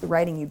writing is the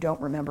writing you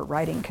don't remember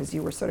writing because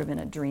you were sort of in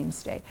a dream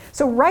state.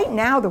 So right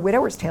now, The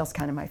Widower's Tale is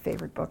kind of my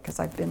favorite book because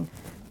I've been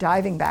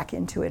diving back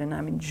into it and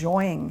I'm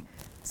enjoying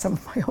some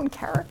of my own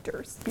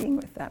characters, being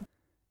with them.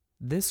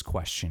 This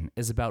question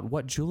is about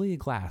what Julia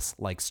Glass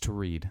likes to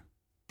read.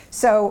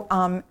 So,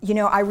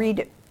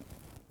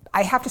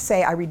 I have to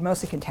say I read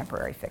mostly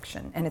contemporary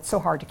fiction, and it's so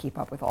hard to keep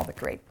up with all the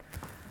great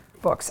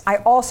books. I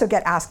also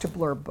get asked to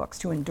blurb books,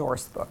 to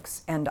endorse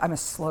books, and I'm a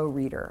slow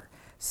reader.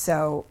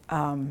 So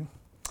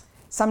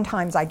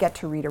sometimes I get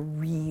to read a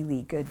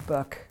really good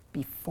book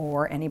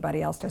before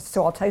anybody else does.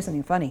 So I'll tell you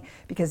something funny,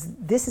 because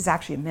this is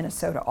actually a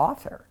Minnesota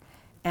author,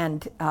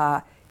 and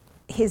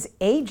his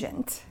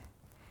agent,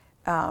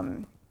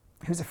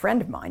 who's a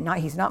friend of mine,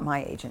 he's not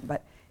my agent,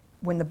 but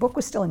when the book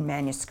was still in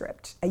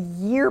manuscript, a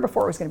year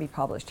before it was going to be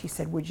published, he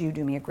said, would you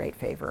do me a great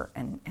favor?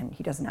 And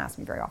he doesn't ask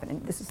me very often.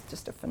 And this is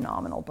just a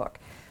phenomenal book.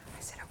 I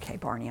said, okay,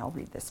 Barney, I'll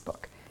read this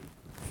book.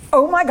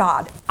 Oh my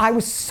God, I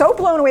was so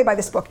blown away by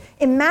this book.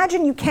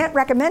 Imagine you can't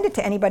recommend it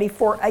to anybody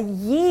for a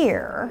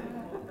year.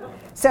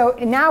 So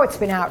now it's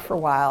been out for a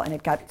while, and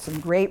it got some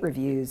great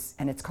reviews,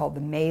 and it's called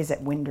The Maze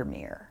at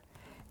Windermere.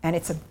 And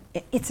it's an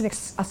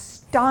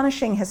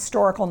astonishing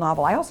historical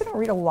novel. I also don't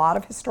read a lot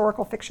of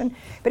historical fiction,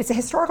 but it's a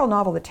historical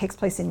novel that takes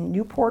place in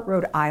Newport,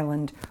 Rhode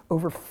Island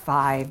over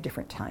 5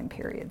 different time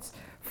periods,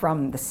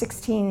 from the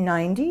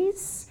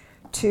 1690s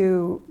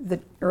to the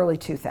early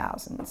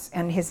 2000s.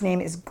 And his name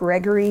is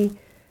Gregory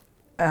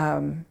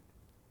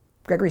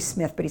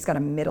Smith, but he's got a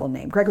middle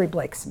name. Gregory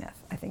Blake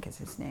Smith, I think is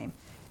his name.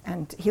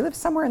 And he lives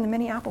somewhere in the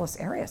Minneapolis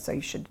area, so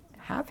you should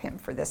have him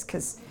for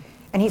this,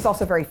 and he's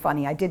also very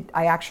funny.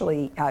 I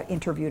actually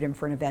interviewed him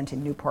for an event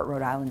in Newport,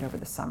 Rhode Island over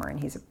the summer, and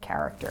he's a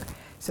character.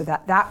 So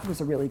that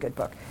was a really good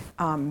book.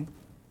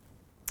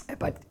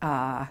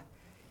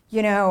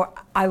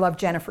 I love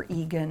Jennifer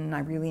Egan. I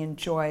really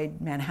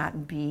enjoyed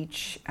Manhattan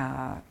Beach.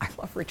 I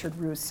love Richard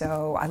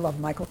Russo. I love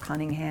Michael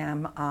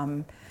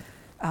Cunningham.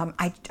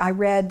 I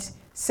read,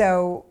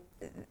 so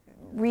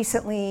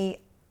recently,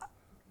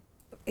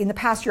 in the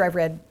past year I've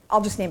read,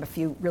 I'll just name a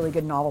few really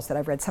good novels that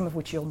I've read, some of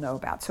which you'll know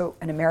about. So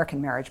An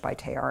American Marriage by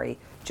Tayari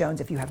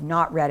Jones. If you have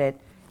not read it,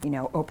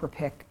 Oprah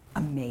Pick,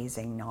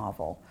 amazing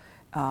novel.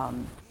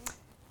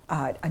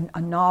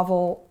 A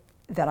novel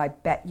that I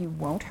bet you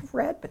won't have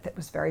read, but that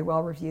was very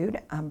well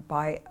reviewed,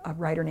 by a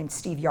writer named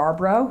Steve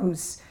Yarbrough,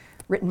 who's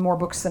written more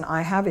books than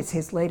I have.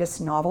 His latest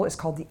novel is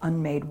called The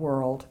Unmade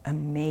World.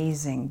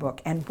 Amazing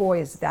book. And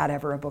boy, is that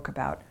ever a book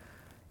about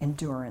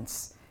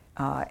endurance.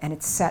 And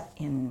it's set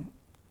in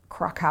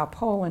Krakow,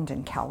 Poland,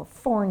 and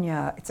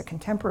California. It's a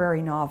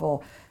contemporary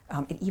novel.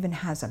 It even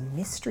has a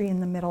mystery in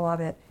the middle of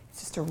it.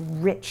 It's just a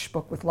rich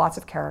book with lots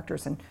of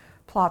characters and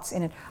plots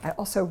in it. I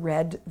also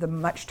read the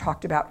much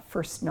talked about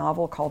first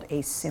novel called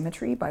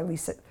Asymmetry by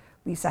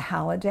Lisa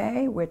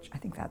Halliday, which I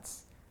think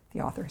that's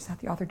the author. Is that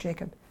the author,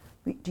 Jacob?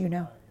 Do you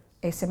know?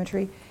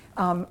 Asymmetry,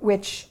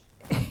 which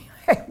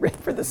I read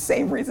for the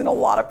same reason a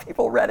lot of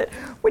people read it,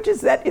 which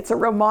is that it's a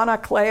roman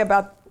à clef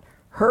about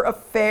her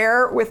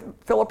affair with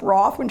Philip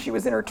Roth when she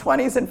was in her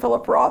 20s and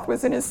Philip Roth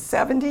was in his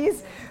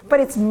 70s. But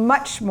it's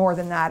much more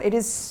than that. It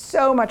is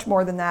so much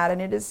more than that,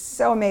 and it is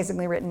so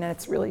amazingly written, and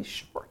it's really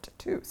short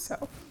too.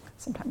 So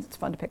sometimes it's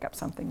fun to pick up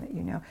something that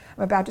you know.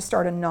 I'm about to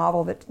start a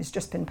novel that has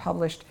just been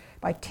published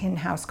by Tin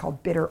House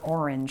called Bitter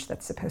Orange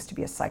that's supposed to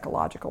be a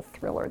psychological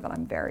thriller that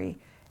I'm very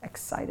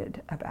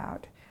excited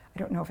about. I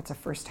don't know if it's a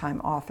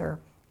first-time author.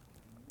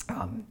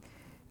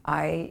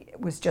 I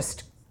was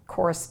just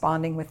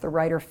corresponding with the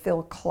writer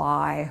Phil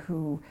Cly,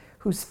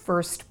 whose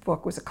first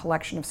book was a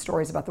collection of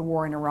stories about the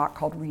war in Iraq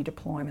called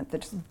Redeployment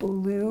that just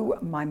blew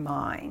my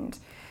mind.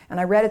 And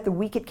I read it the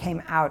week it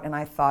came out, and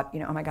I thought,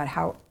 oh my God,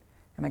 how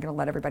am I going to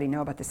let everybody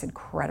know about this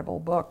incredible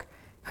book?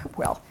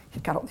 Well,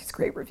 it got all these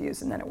great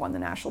reviews, and then it won the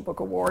National Book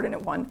Award, and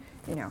it won,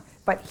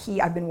 But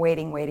I've been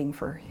waiting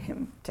for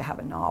him to have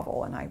a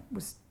novel, and I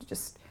was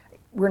just,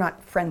 we're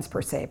not friends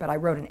per se, but I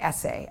wrote an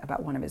essay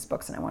about one of his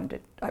books, and I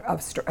wanted to,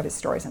 of his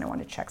stories, and I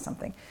wanted to check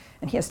something.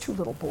 And he has 2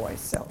 little boys,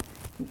 so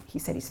he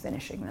said he's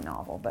finishing the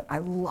novel, but I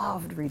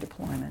loved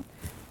Redeployment.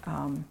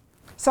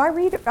 So I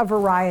read a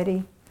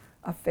variety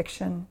of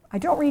fiction. I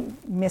don't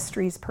read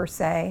mysteries per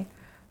se.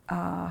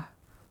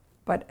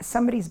 But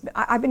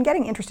I've been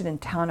getting interested in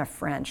Tana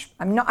French.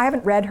 I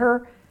haven't read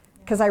her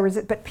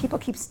but people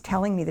keep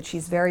telling me that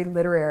she's very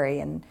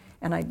literary, and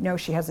I know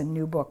she has a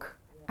new book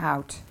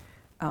out.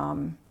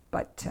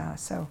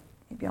 So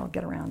maybe I'll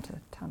get around to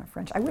Tana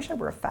French. I wish I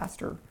were a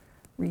faster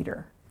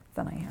reader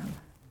than I am.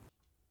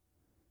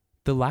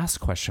 The last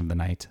question of the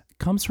night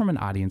comes from an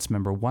audience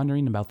member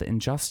wondering about the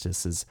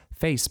injustices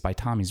faced by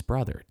Tommy's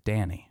brother,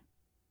 Danny.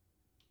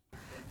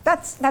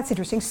 That's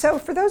interesting. So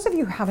for those of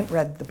you who haven't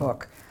read the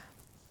book,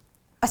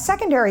 a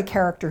secondary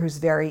character who's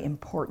very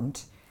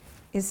important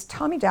is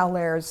Tommy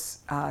Dallair's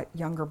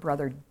younger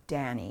brother,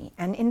 Danny.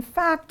 And in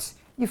fact,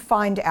 you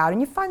find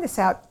this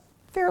out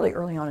fairly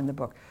early on in the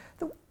book,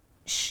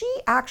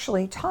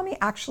 Tommy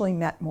actually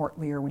met Mort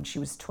Lear when she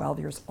was 12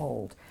 years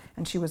old,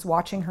 and she was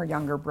watching her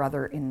younger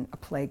brother in a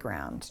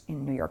playground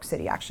in New York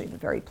City, actually the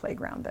very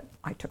playground that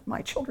I took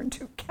my children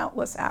to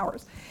countless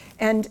hours.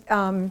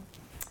 And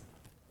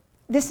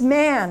this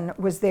man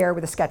was there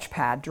with a sketch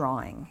pad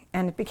drawing,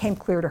 and it became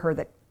clear to her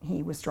that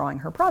he was drawing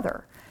her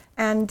brother.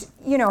 And,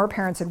 her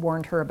parents had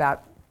warned her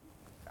about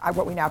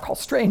what we now call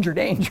stranger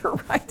danger,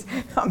 right?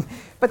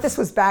 But this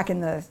was back in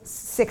the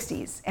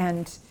 60s.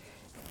 And,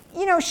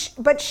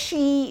 but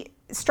she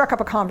struck up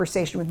a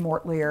conversation with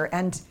Mort Lear,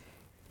 and,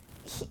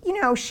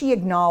 she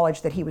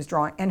acknowledged that he was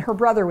drawing, and her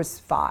brother was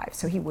 5,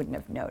 so he wouldn't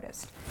have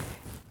noticed.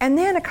 And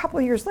then a couple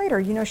of years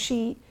later,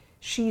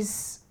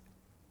 she's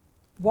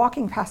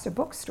walking past a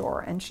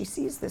bookstore, and she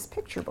sees this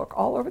picture book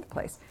all over the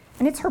place.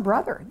 And it's her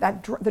brother.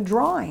 The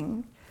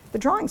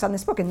drawings on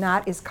this book, and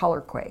that is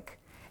Colorquake.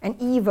 And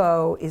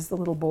Evo is the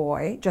little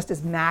boy, just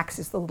as Max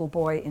is the little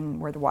boy in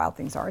Where the Wild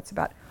Things Are. It's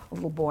about a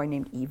little boy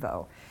named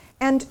Evo.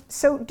 And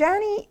so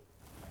Danny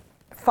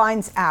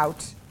finds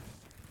out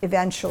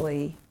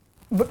eventually,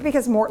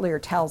 because Mort Lear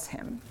tells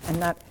him,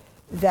 and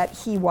that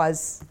he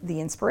was the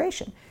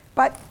inspiration.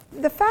 But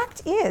the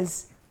fact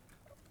is,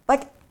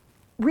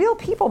 real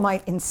people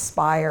might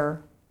inspire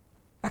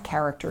a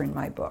character in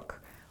my book,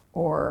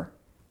 or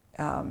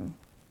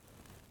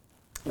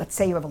let's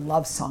say you have a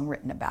love song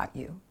written about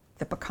you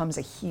that becomes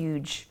a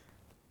huge,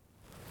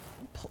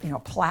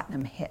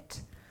 platinum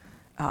hit.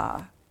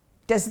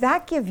 Does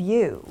that give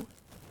you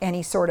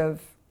any sort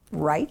of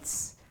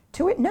rights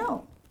to it?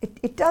 No,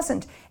 it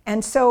doesn't.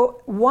 And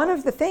so one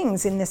of the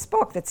things in this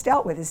book that's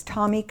dealt with is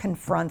Tommy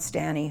confronts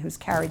Danny, who's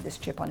carried this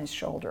chip on his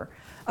shoulder,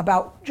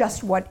 about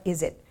just what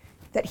is it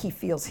that he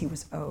feels he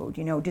was owed?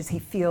 Does he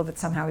feel that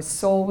somehow his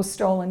soul was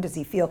stolen? Does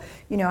he feel,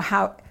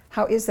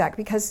 how is that?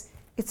 Because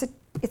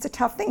it's a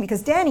tough thing,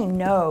 because Danny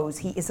knows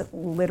he isn't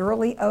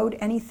literally owed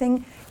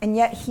anything, and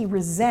yet he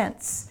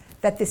resents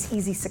that this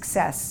easy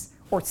success,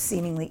 or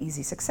seemingly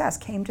easy success,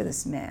 came to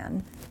this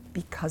man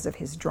because of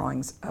his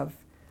drawings of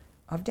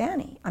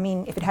Danny. I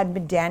mean, if it hadn't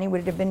been Danny,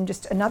 would it have been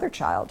just another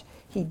child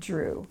he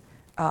drew?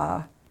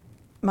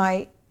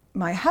 My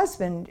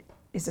husband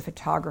is a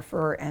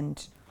photographer,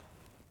 and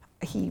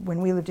when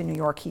we lived in New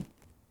York, he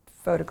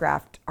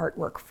photographed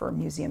artwork for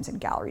museums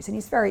and galleries, and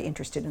he's very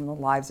interested in the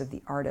lives of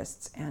the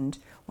artists. And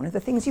one of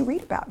the things you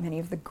read about many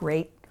of the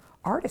great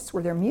artists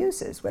were their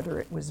muses, whether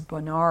it was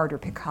Bonnard or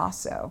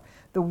Picasso,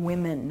 the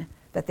women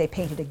that they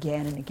painted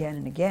again and again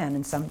and again,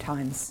 and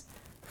sometimes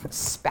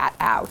spat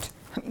out.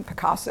 I mean,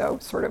 Picasso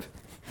sort of,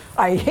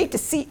 I would hate to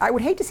see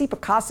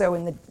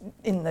Picasso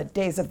in the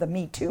days of the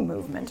Me Too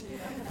movement.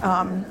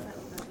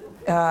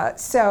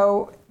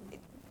 So,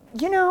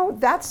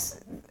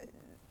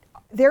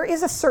 there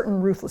is a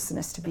certain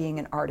ruthlessness to being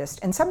an artist.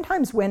 And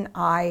sometimes when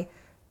I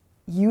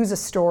use a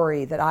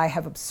story that I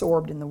have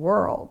absorbed in the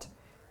world,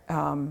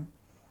 I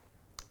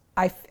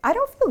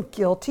don't feel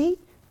guilty,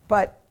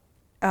 but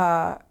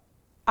I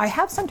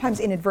have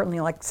sometimes inadvertently,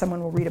 like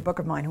someone will read a book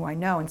of mine who I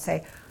know and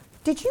say,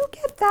 "Did you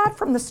get that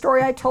from the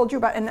story I told you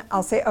about?" And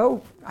I'll say,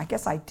 "Oh, I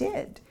guess I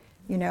did,"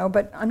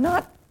 but I'm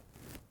not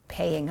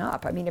paying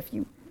up. I mean, if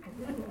you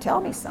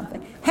tell me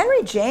something.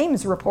 Henry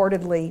James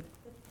reportedly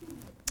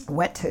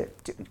went to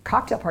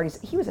cocktail parties.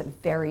 He was a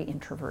very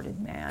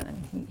introverted man,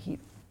 and he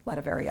led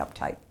a very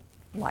uptight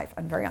life,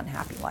 a very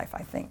unhappy life,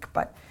 I think.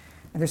 But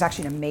there's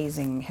actually an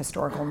amazing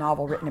historical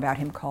novel written about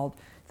him called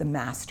The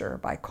Master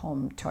by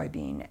Colm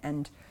Tóibín.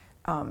 And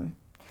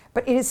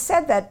but it is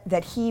said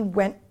that he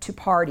went to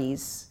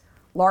parties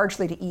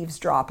largely to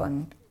eavesdrop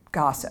on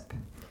gossip,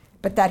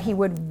 but that he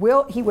would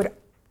will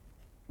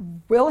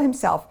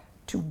himself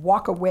to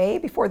walk away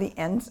before the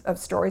ends of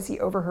stories he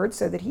overheard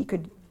so that he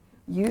could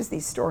use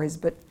these stories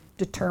but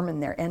determine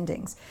their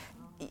endings.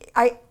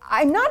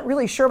 I'm not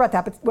really sure about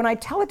that, but when I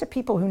tell it to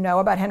people who know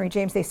about Henry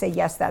James, they say,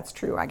 yes, that's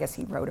true. I guess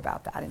he wrote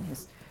about that in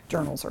his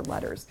journals or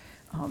letters.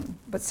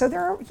 But so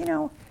there are,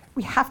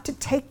 we have to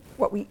take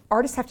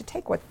artists have to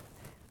take what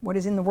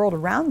is in the world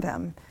around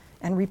them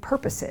and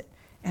repurpose it.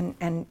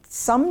 And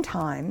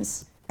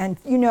sometimes,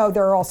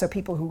 there are also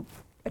people who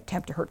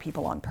attempt to hurt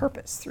people on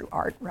purpose through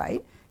art,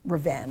 right?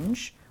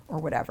 Revenge or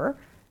whatever.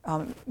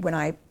 When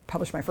I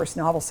published my first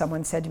novel,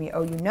 someone said to me,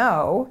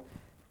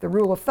 the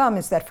rule of thumb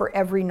is that for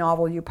every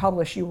novel you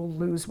publish, you will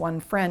lose one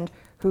friend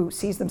who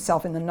sees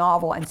themselves in the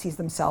novel and sees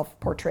themselves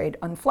portrayed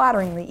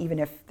unflatteringly, even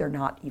if they're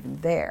not even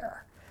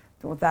there.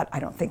 Well, I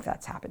don't think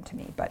that's happened to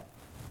me, but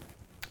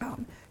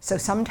so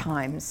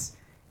sometimes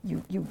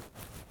you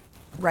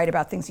write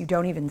about things you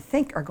don't even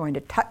think are going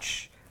to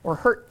touch or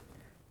hurt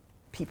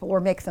people or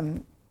make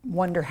them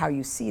wonder how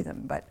you see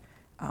them, but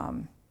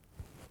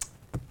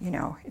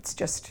it's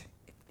just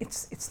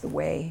it's the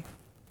way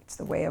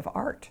of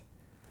art.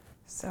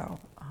 So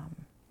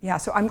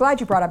so I'm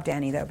glad you brought up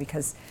Danny, though,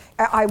 because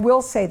I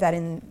will say that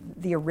in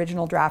the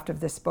original draft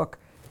of this book,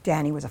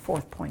 Danny was a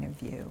fourth point of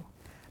view,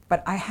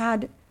 but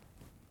I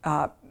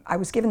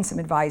was given some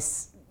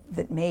advice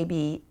that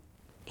maybe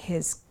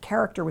his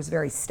character was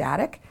very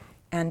static,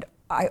 and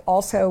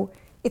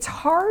it's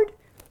hard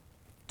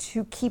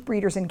to keep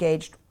readers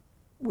engaged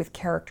with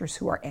characters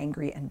who are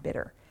angry and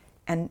bitter.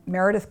 And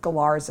Meredith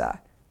Galarza,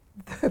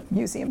 the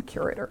museum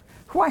curator,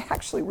 who I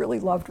actually really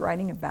loved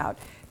writing about,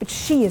 but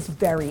she is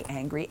very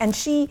angry, and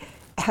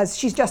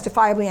she's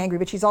justifiably angry,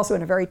 but she's also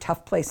in a very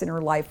tough place in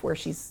her life where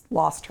she's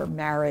lost her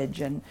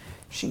marriage and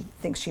she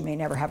thinks she may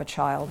never have a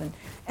child.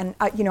 And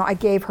I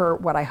gave her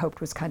what I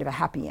hoped was kind of a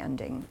happy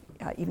ending,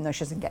 even though she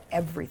doesn't get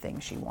everything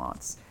she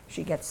wants.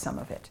 She gets some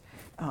of it.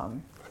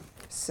 In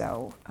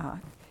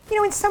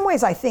some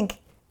ways, I think,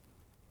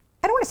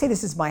 I don't want to say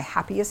this is my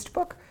happiest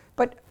book,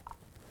 but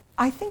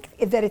I think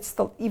that it's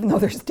even though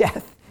there's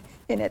death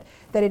in it,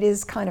 that it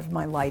is kind of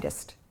my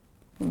lightest,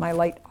 my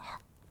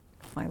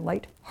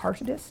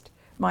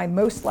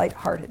most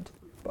lighthearted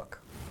book.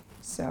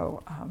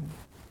 So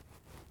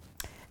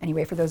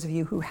anyway, for those of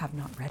you who have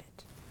not read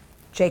it,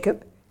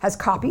 Jacob has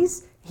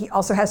copies. He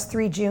also has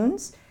 3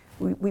 Junes.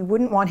 We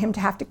wouldn't want him to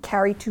have to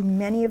carry too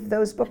many of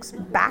those books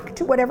back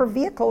to whatever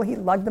vehicle he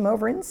lugged them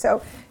over in.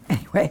 So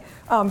anyway,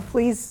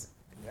 please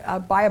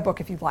buy a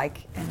book if you'd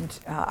like, and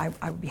I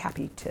would be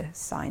happy to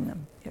sign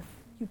them if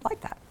you'd like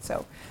that.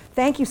 So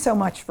thank you so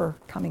much for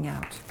coming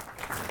out.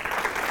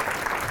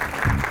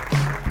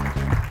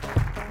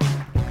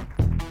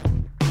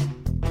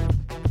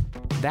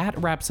 That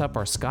wraps up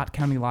our Scott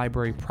County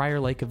Library Prior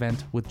Lake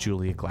event with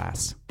Julia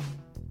Glass.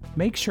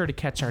 Make sure to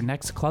catch our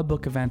next Club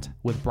Book event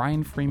with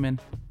Brian Freeman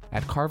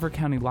at Carver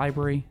County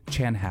Library,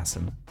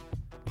 Chanhassen.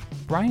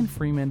 Brian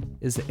Freeman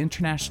is the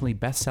internationally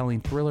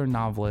best-selling thriller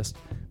novelist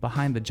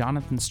behind the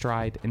Jonathan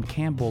Stride and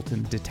Cam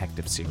Bolton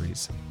detective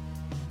series.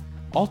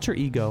 Alter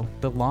Ego,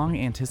 the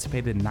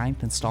long-anticipated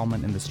 9th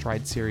installment in the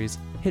Stride series,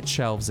 hit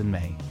shelves in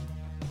May.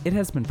 It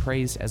has been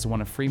praised as one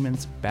of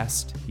Freeman's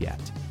best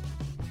yet.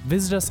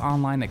 Visit us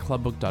online at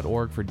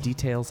clubbook.org for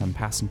details on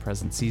past and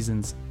present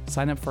seasons,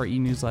 sign up for our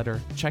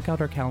e-newsletter, check out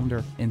our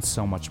calendar, and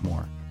so much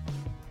more.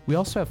 We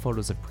also have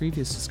photos of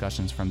previous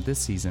discussions from this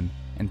season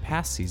and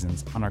past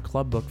seasons on our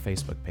Club Book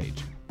Facebook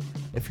page.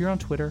 If you're on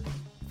Twitter,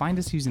 find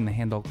us using the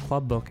handle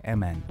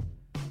ClubBookMN.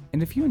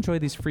 And if you enjoy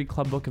these free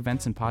Club Book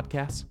events and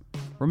podcasts,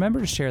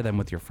 remember to share them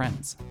with your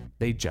friends.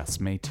 They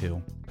just may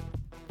too.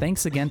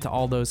 Thanks again to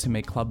all those who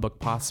make Club Book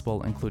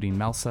possible, including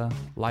MELSA,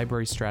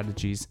 Library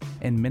Strategies,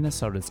 and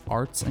Minnesota's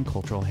Arts and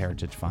Cultural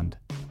Heritage Fund.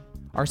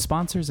 Our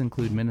sponsors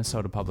include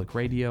Minnesota Public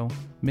Radio,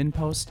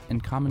 MinnPost,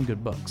 and Common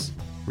Good Books,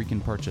 where you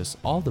can purchase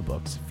all the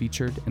books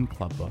featured in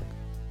Club Book.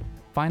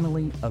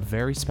 Finally, a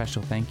very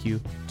special thank you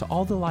to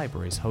all the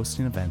libraries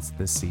hosting events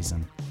this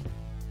season.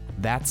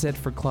 That's it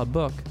for Club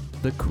Book,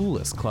 the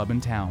coolest club in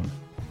town.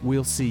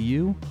 We'll see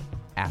you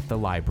at the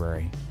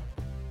library.